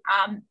easy.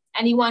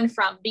 Anyone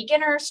from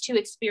beginners to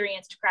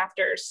experienced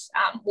crafters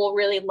will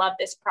really love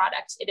this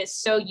product. It is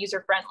so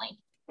user-friendly.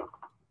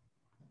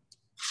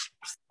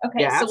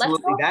 Okay, yeah, so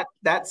absolutely.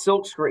 That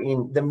silk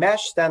screen, the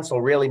mesh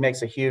stencil really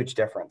makes a huge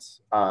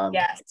difference.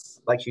 Yes.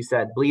 Like you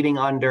said, bleeding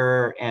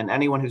under, and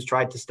anyone who's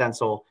tried to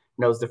stencil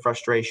knows the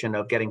frustration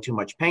of getting too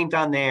much paint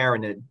on there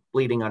and it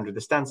bleeding under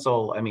the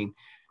stencil. I mean,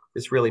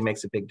 this really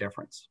makes a big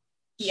difference.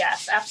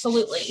 Yes,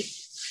 absolutely.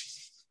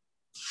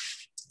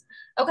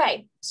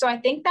 Okay, so I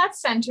think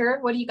that's center.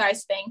 What do you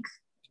guys think?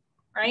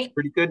 Right? It's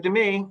pretty good to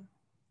me.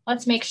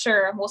 Let's make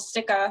sure. We'll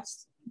stick a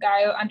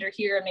guy under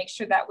here and make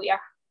sure that we are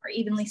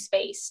evenly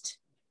spaced.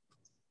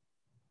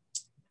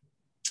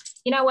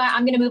 You know what?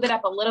 I'm going to move it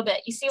up a little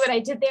bit. You see what I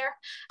did there?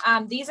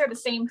 These are the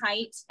same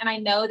height, and I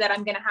know that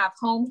I'm going to have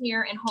home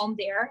here and home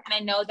there, and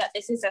I know that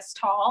this is as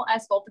tall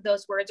as both of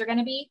those words are going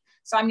to be.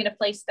 So I'm going to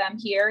place them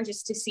here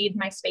just to see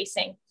my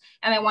spacing,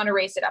 and I want to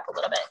raise it up a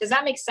little bit. Does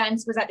that make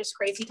sense? Was that just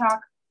crazy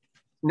talk?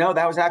 No,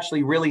 that was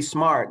actually really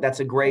smart. That's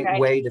a great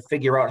way to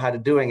figure out how to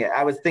doing it.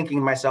 I was thinking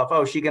to myself,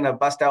 oh, is she going to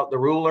bust out the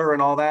ruler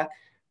and all that?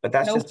 But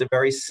that's just a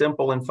very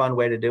simple and fun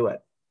way to do it.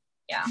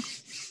 Yeah.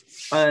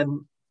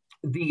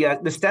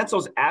 The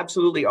stencils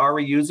absolutely are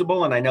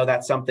reusable, and I know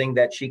that's something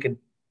that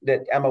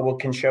Emma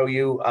can show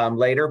you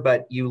later.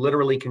 But you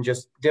literally can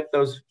just dip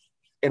those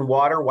in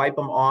water, wipe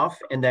them off,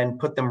 and then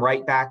put them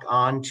right back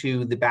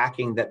onto the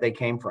backing that they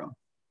came from.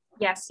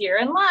 Yes, you're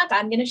in luck.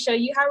 I'm going to show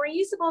you how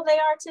reusable they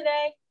are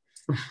today.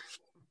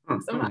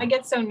 So I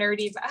get so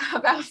nerdy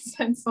about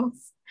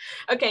stencils.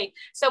 Okay,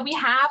 so we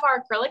have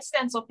our acrylic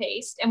stencil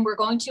paste, and we're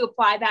going to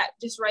apply that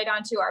just right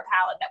onto our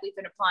palette that we've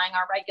been applying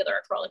our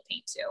regular acrylic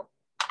paint to.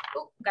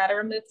 Oh, gotta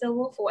remove the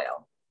little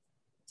foil.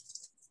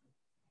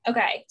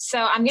 Okay, so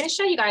I'm gonna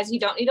show you guys, you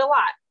don't need a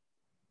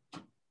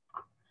lot.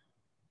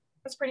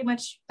 That's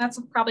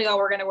probably all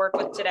we're gonna work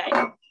with today.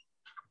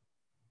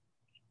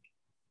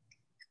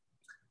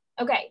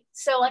 Okay,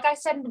 so like I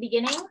said in the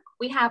beginning,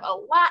 we have a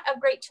lot of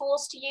great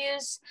tools to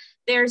use.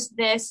 There's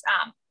this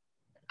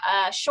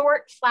a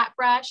short flat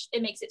brush.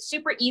 It makes it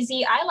super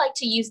easy. I like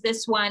to use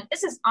this one.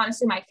 This is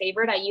honestly my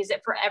favorite. I use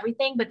it for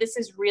everything, but this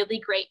is really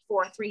great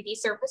for 3D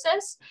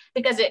surfaces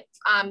because it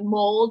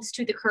molds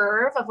to the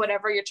curve of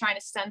whatever you're trying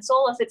to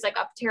stencil. If it's like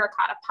a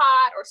terracotta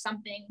pot or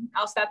something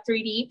else that's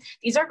 3D,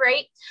 these are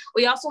great.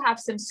 We also have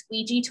some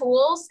squeegee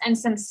tools and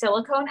some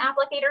silicone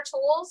applicator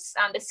tools.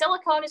 The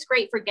silicone is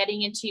great for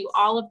getting into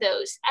all of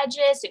those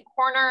edges and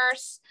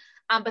corners,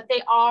 but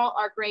they all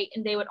are great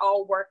and they would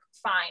all work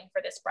fine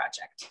for this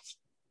project.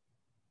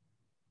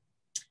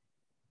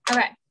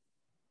 Okay,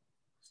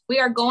 we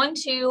are going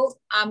to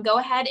go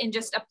ahead and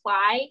just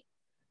apply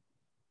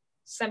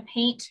some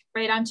paint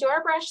right onto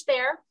our brush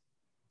there.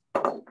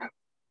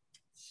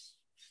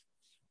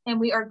 And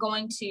we are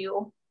going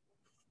to,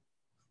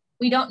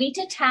 we don't need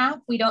to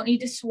tap, we don't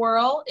need to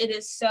swirl. It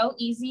is so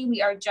easy.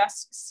 We are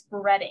just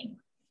spreading.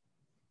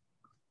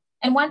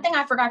 And one thing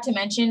I forgot to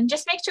mention,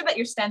 just make sure that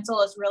your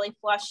stencil is really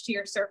flush to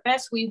your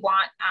surface. We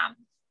want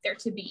there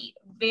to be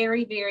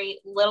very, very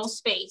little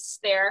space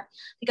there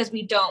because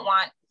we don't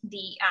want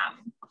the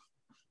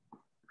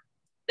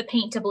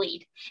paint to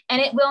bleed.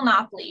 And it will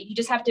not bleed. You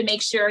just have to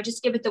make sure,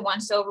 just give it the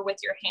once over with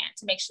your hand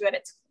to make sure that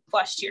it's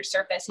flush to your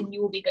surface and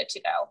you will be good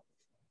to go.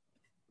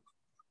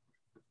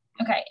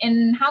 Okay,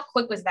 and how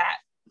quick was that?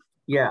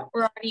 Yeah.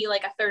 We're already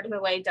like a third of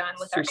the way done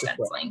with our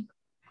stenciling.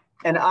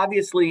 And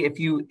obviously, if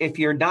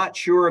you're not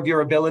sure of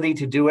your ability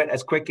to do it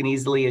as quick and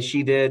easily as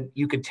she did,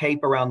 you could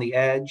tape around the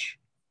edge.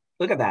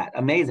 Look at that,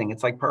 amazing,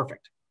 it's like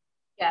perfect.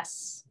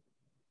 Yes.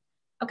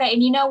 Okay,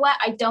 and you know what?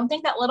 I don't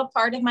think that little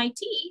part of my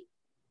T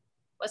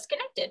was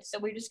connected, so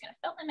we're just gonna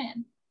fill them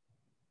in.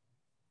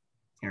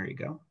 There you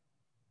go.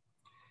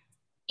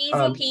 Easy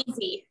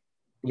peasy.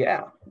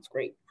 Yeah, that's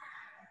great.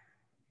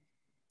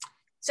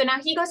 So now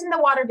he goes in the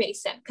water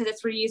basin because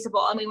it's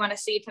reusable and we want to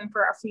save him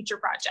for our future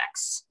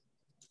projects.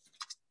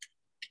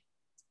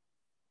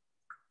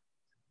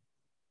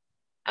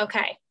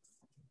 Okay,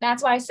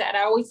 that's why I said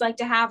I always like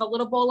to have a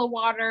little bowl of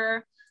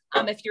water.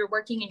 If you're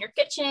working in your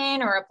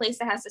kitchen or a place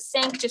that has a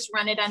sink, just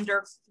run it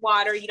under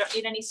water. You don't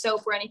need any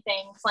soap or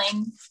anything.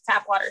 Plain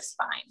tap water is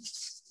fine.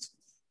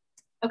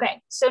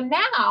 Okay, so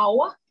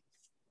now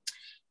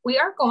we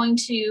are going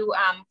to,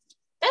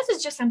 this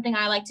is just something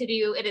I like to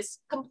do. It is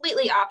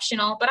completely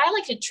optional, but I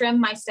like to trim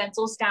my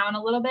stencils down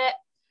a little bit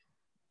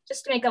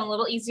just to make them a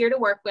little easier to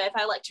work with.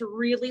 I like to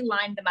really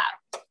line them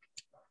up.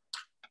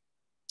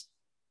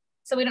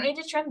 So we don't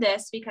need to trim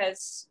this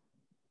because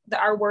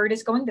our word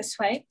is going this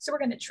way. So we're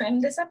going to trim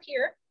this up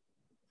here.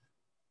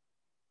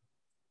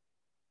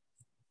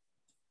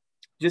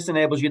 Just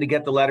enables you to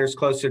get the letters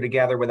closer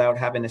together without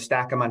having to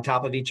stack them on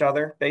top of each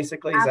other,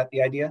 basically. Is that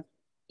the idea?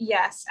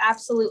 Yes,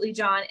 absolutely,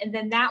 John. And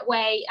then that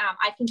way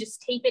I can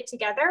just tape it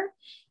together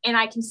and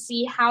I can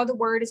see how the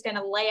word is going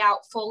to lay out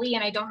fully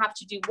and I don't have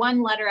to do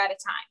one letter at a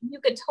time. You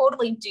could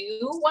totally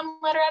do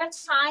one letter at a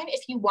time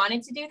if you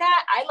wanted to do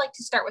that. I like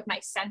to start with my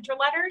center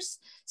letters.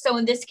 So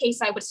in this case,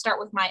 I would start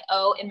with my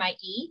O and my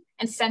E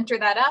and center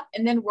that up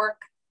and then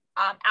work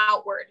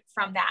outward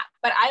from that.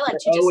 But I like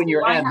to just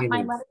line up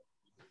my letters.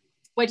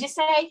 What'd you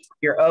say?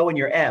 Your O and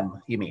your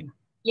M, you mean?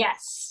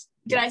 Yes.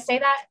 Did I say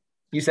that?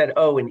 You said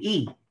O and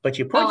E, but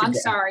you pointed. Oh, I'm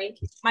sorry.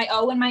 My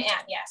O and my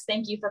M. Yes,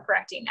 thank you for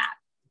correcting that.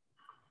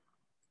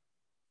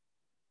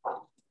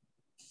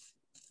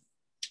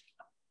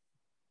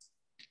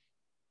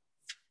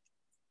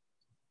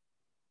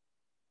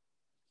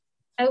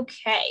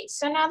 Okay,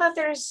 so now that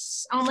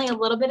there's only a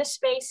little bit of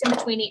space in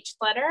between each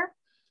letter,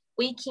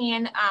 we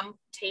can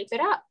tape it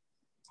up.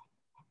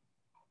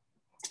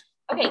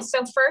 Okay,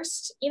 so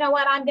first, you know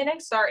what? I'm gonna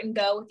start and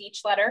go with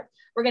each letter.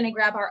 We're gonna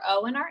grab our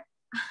O and our,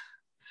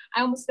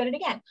 I almost said it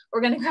again.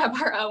 We're gonna grab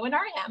our O and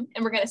our M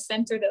and we're gonna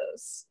center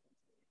those.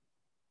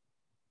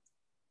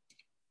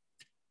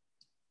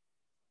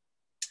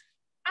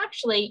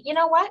 Actually, you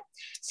know what?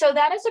 So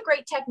that is a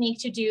great technique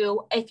to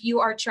do if you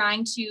are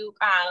trying to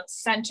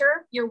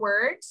center your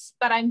words,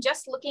 but I'm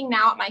just looking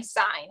now at my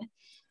sign.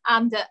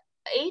 The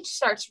H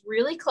starts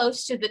really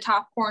close to the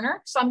top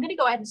corner. So I'm gonna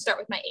go ahead and start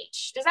with my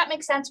H. Does that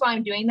make sense why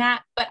I'm doing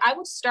that? But I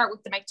would start with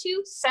my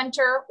 2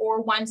 center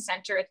or 1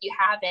 center if you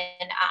have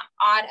an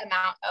odd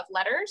amount of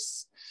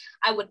letters.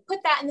 I would put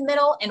that in the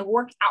middle and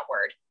work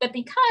outward. But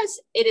because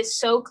it is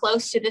so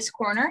close to this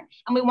corner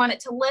and we want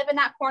it to live in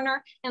that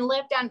corner and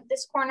live down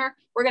this corner,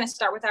 we're gonna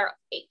start with our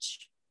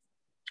H.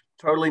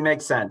 Totally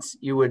makes sense.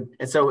 You would,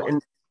 so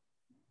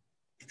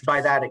by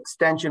that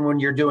extension, when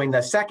you're doing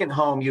the second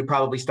home, you'd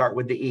probably start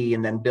with the E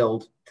and then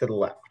build to the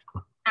left.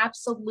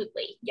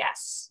 Absolutely,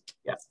 yes.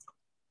 Yes.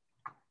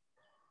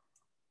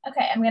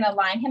 Okay, I'm gonna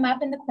line him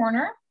up in the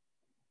corner.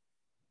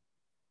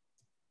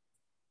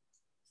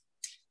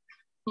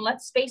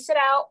 Let's space it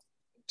out.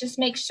 Just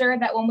make sure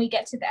that when we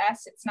get to the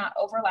S, it's not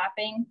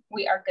overlapping.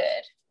 We are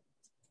good.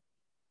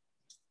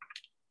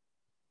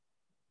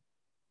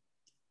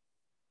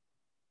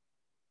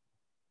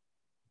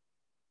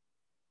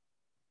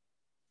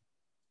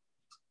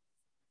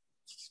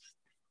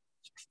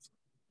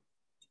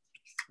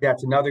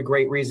 That's another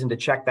great reason to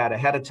check that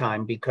ahead of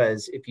time,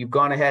 because if you've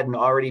gone ahead and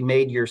already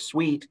made your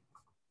suite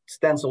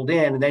stenciled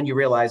in, and then you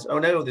realize, oh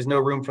no, there's no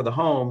room for the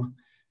home,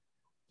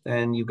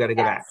 then you've got to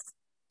go back.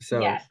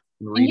 So yes.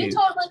 redo. And you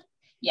totally,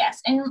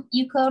 yes, and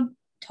you could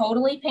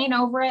totally paint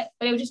over it,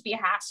 but it would just be a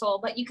hassle,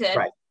 but you could.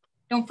 Right.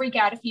 Don't freak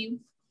out if you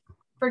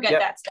forget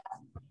that stuff.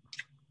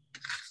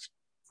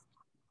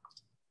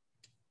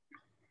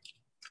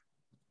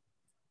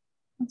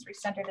 Let's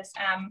recenter this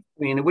M. I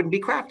mean, it wouldn't be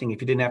crafting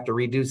if you didn't have to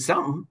redo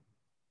something.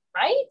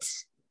 Right?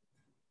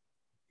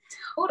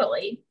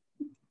 Totally.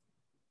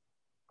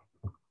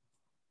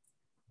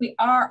 We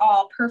are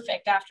all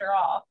perfect after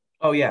all.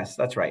 Oh yes,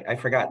 that's right. I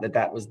forgot that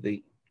that was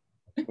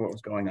what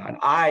was going on.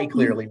 I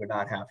clearly would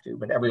not have to,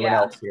 but everyone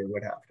else here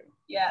would have to.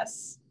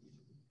 Yes.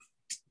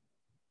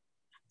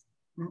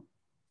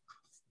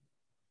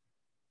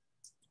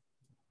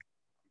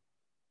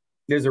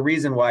 There's a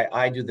reason why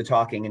I do the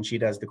talking and she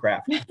does the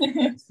craft.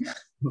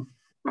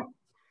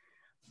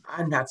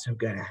 I'm not so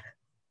good at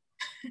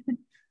it.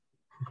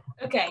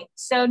 Okay,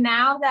 so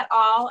now that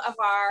all of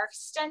our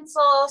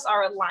stencils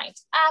are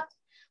lined up,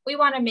 we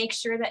want to make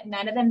sure that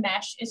none of the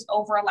mesh is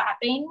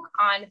overlapping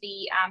on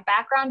the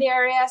background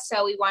area.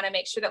 So we want to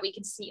make sure that we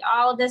can see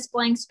all of this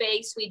blank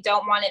space. We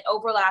don't want it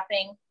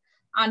overlapping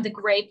on the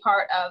gray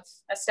part of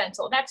a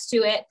stencil next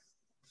to it.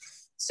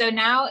 So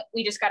now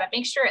we just got to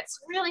make sure it's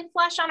really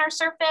flush on our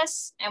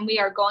surface, and we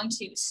are going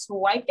to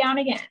swipe down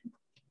again.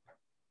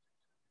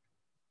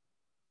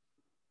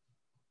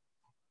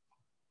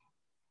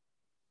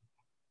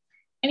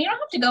 And you don't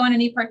have to go in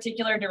any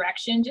particular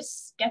direction,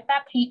 just get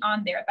that paint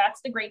on there.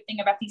 That's the great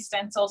thing about these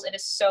stencils. It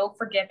is so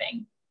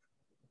forgiving.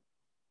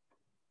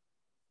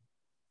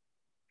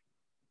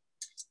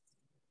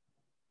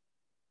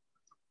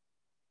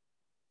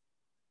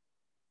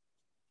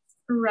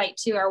 Right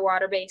to our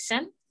water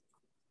basin,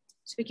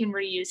 so we can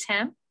reuse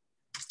him.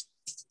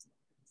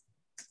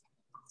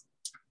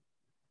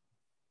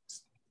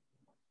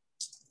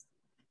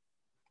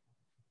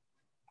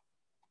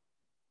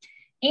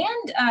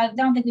 And I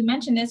don't think we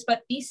mentioned this,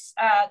 but this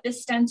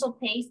stencil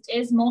paste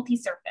is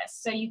multi-surface.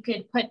 So you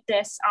could put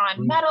this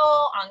on metal,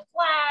 on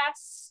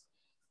glass,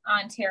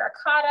 on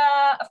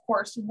terracotta, of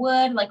course,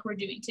 wood, like we're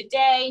doing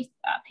today,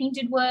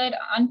 painted wood,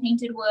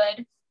 unpainted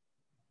wood.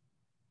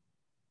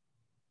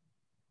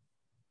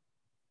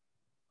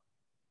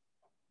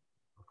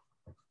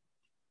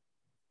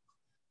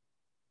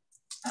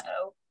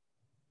 Uh-oh.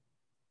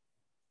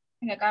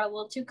 I think I got a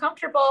little too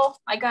comfortable.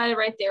 I got it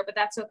right there, but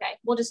that's okay.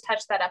 We'll just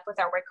touch that up with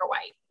our Wicker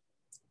white.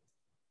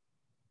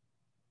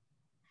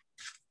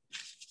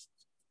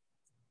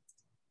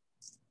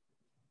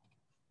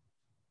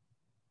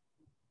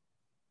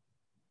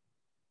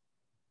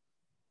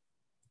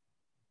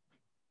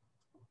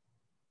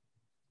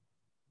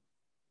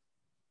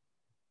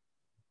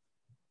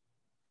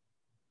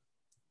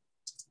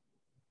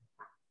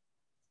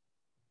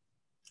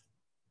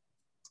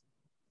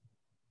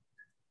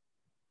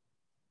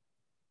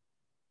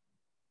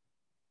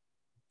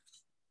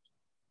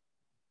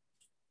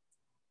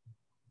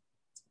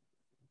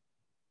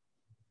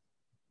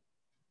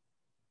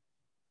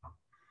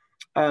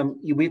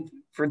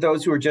 For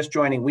those who are just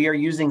joining, we are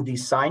using the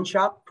Sign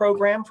Shop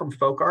program from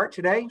FolkArt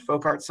today,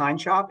 FolkArt Sign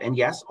Shop. And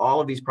yes, all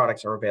of these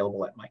products are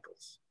available at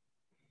Michael's.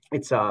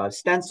 It's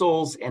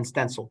stencils and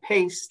stencil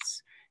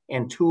pastes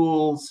and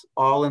tools,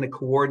 all in a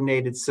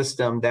coordinated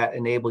system that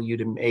enable you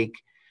to make,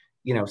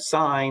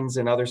 signs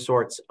and other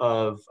sorts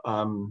of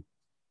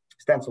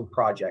stencil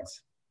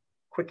projects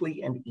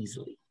quickly and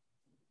easily.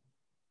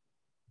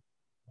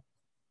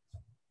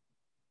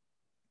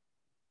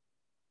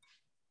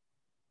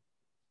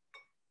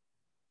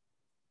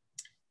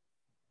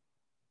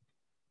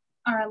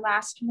 Our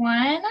last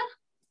one.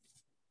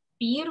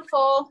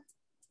 Beautiful.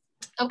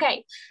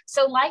 Okay,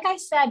 so like I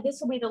said,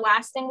 this will be the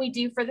last thing we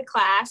do for the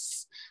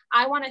class.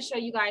 I want to show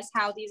you guys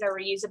how these are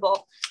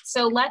reusable.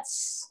 So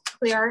let's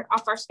clear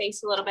off our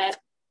space a little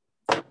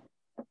bit.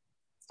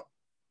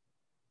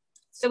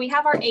 So we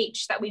have our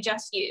H that we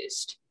just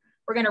used.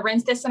 We're going to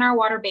rinse this in our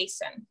water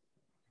basin.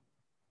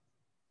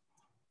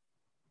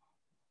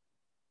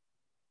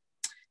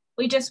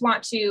 We just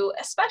want to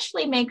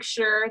especially make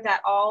sure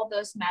that all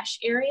those mesh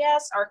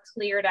areas are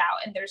cleared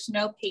out and there's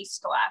no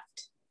paste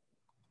left.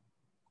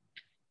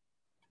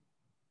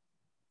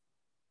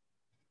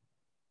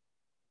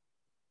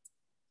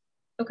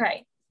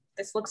 Okay,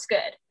 this looks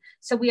good.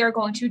 So we are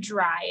going to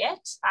dry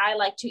it. I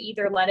like to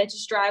either let it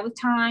just dry with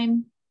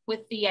time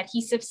with the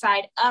adhesive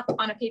side up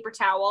on a paper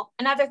towel.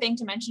 Another thing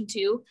to mention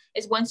too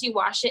is once you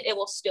wash it, it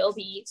will still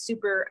be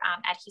super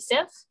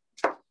adhesive.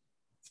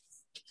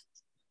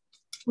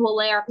 We'll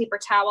lay our paper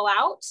towel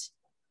out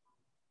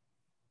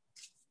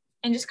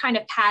and just kind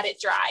of pat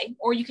it dry,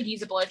 or you could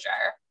use a blow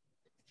dryer.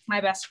 My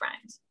best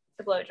friend,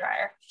 the blow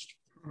dryer.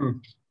 Mm.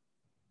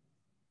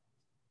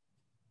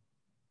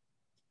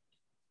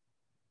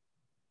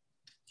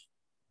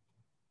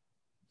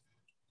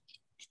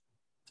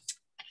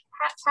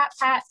 Pat, pat,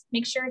 pat,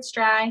 make sure it's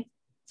dry.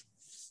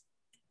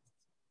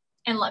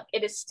 And look,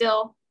 it is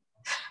still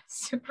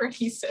super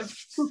adhesive.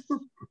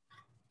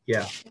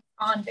 Yeah.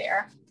 On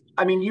there.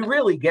 I mean, you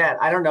really get,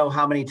 I don't know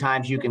how many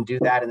times you can do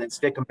that and then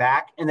stick them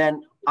back. And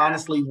then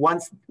honestly,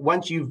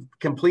 once you've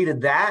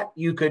completed that,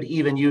 you could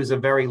even use a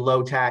very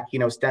low tack, you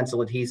know,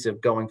 stencil adhesive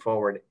going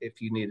forward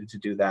if you needed to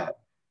do that.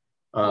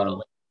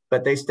 Totally.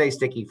 But they stay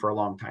sticky for a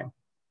long time.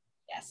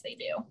 Yes, they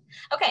do.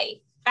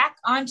 Okay, back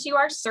onto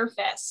our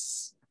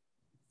surface.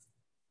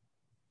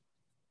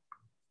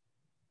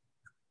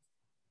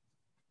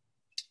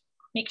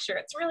 Make sure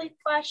it's really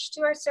flush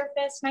to our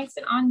surface, nice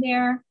and on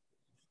there.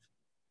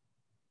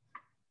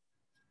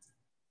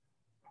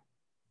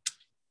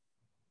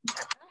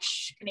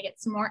 Gonna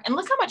get some more, and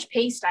look how much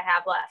paste I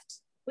have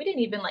left. We didn't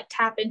even like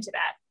tap into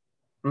that.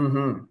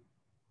 Mm-hmm.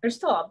 There's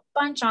still a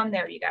bunch on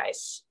there, you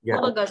guys. Yeah.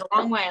 Well, it goes a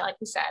long way, like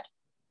we said.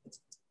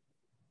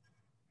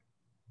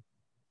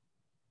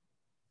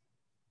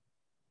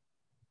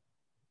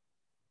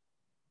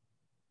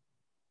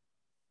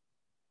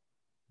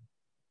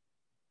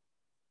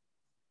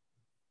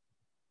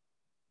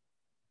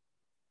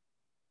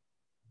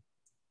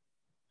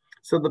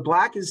 So the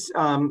black is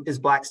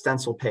black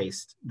stencil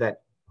paste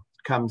that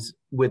comes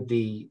with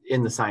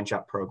in the Sign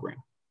Shop program.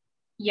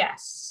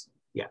 Yes.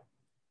 Yeah.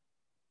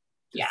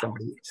 Yeah.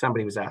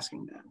 Somebody was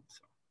asking that.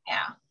 So.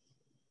 Yeah.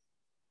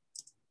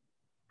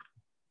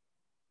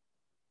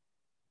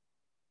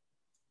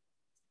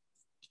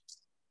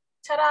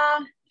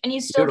 Ta-da! And you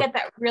still get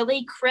that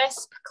really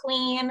crisp,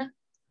 clean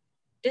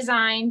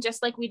design,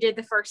 just like we did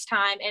the first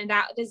time. And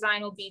that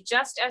design will be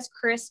just as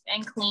crisp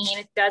and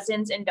clean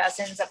dozens and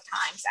dozens of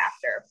times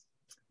after.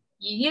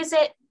 You use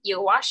it, you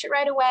wash it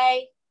right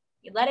away,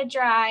 you let it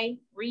dry,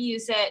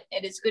 reuse it.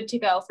 It is good to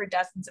go for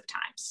dozens of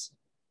times.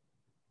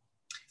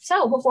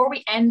 So before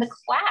we end the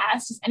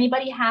class, does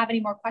anybody have any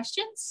more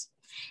questions?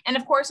 And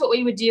of course, what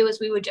we would do is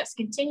we would just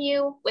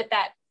continue with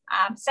that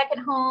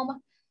second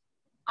home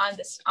on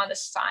this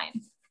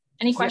sign.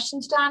 Any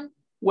questions, Don?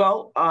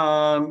 Well,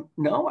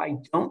 no, I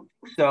don't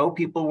think so.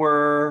 People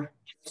were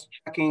just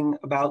checking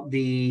about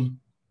the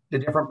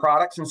different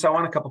products and so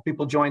on. A couple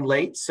people joined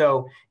late.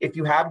 So if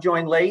you have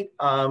joined late,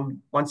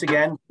 once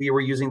again, we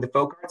were using the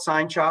FolkArt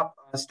Sign Shop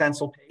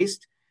stencil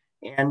paste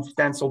and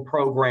stencil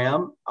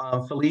program.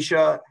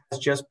 Felicia has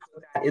just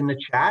put that in the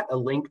chat, a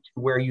link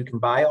to where you can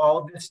buy all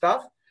of this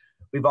stuff.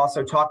 We've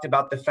also talked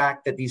about the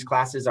fact that these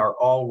classes are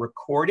all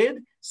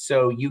recorded.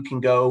 So you can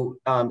go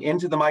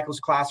into the Michael's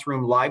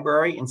Classroom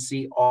library and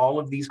see all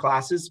of these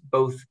classes,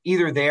 both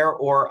either there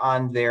or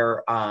on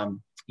their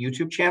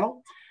YouTube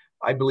channel.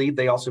 I believe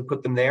they also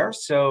put them there.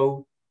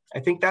 So I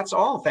think that's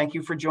all. Thank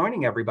you for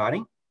joining,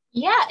 everybody.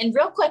 Yeah, and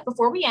real quick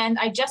before we end,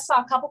 I just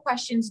saw a couple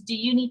questions. Do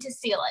you need to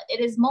seal it? It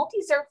is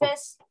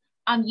multi-surface.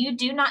 You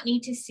do not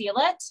need to seal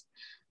it.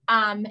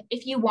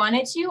 If you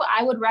wanted to,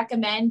 I would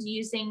recommend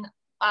using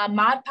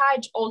Mod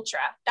Podge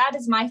Ultra. That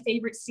is my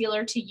favorite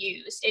sealer to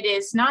use. It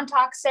is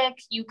non-toxic.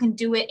 You can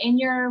do it in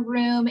your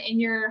room, in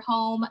your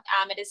home.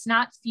 It is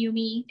not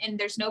fumey and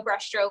there's no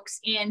brush strokes.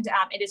 And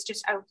it is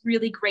just a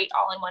really great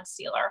all-in-one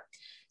sealer.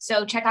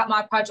 So check out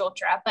Mod Podge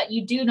Ultra, but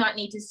you do not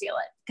need to seal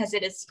it because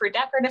it is for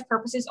decorative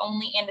purposes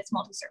only and it's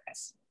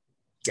multi-surface.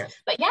 Yes.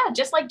 But yeah,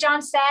 just like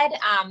John said,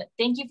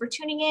 thank you for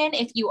tuning in.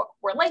 If you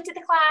were late to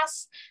the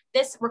class,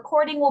 this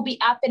recording will be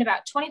up in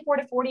about 24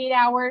 to 48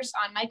 hours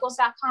on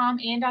michaels.com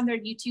and on their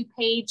YouTube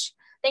page.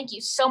 Thank you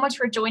so much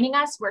for joining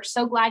us. We're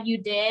so glad you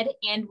did,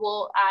 and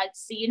we'll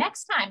see you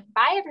next time.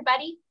 Bye,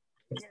 everybody.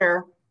 Take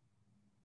care.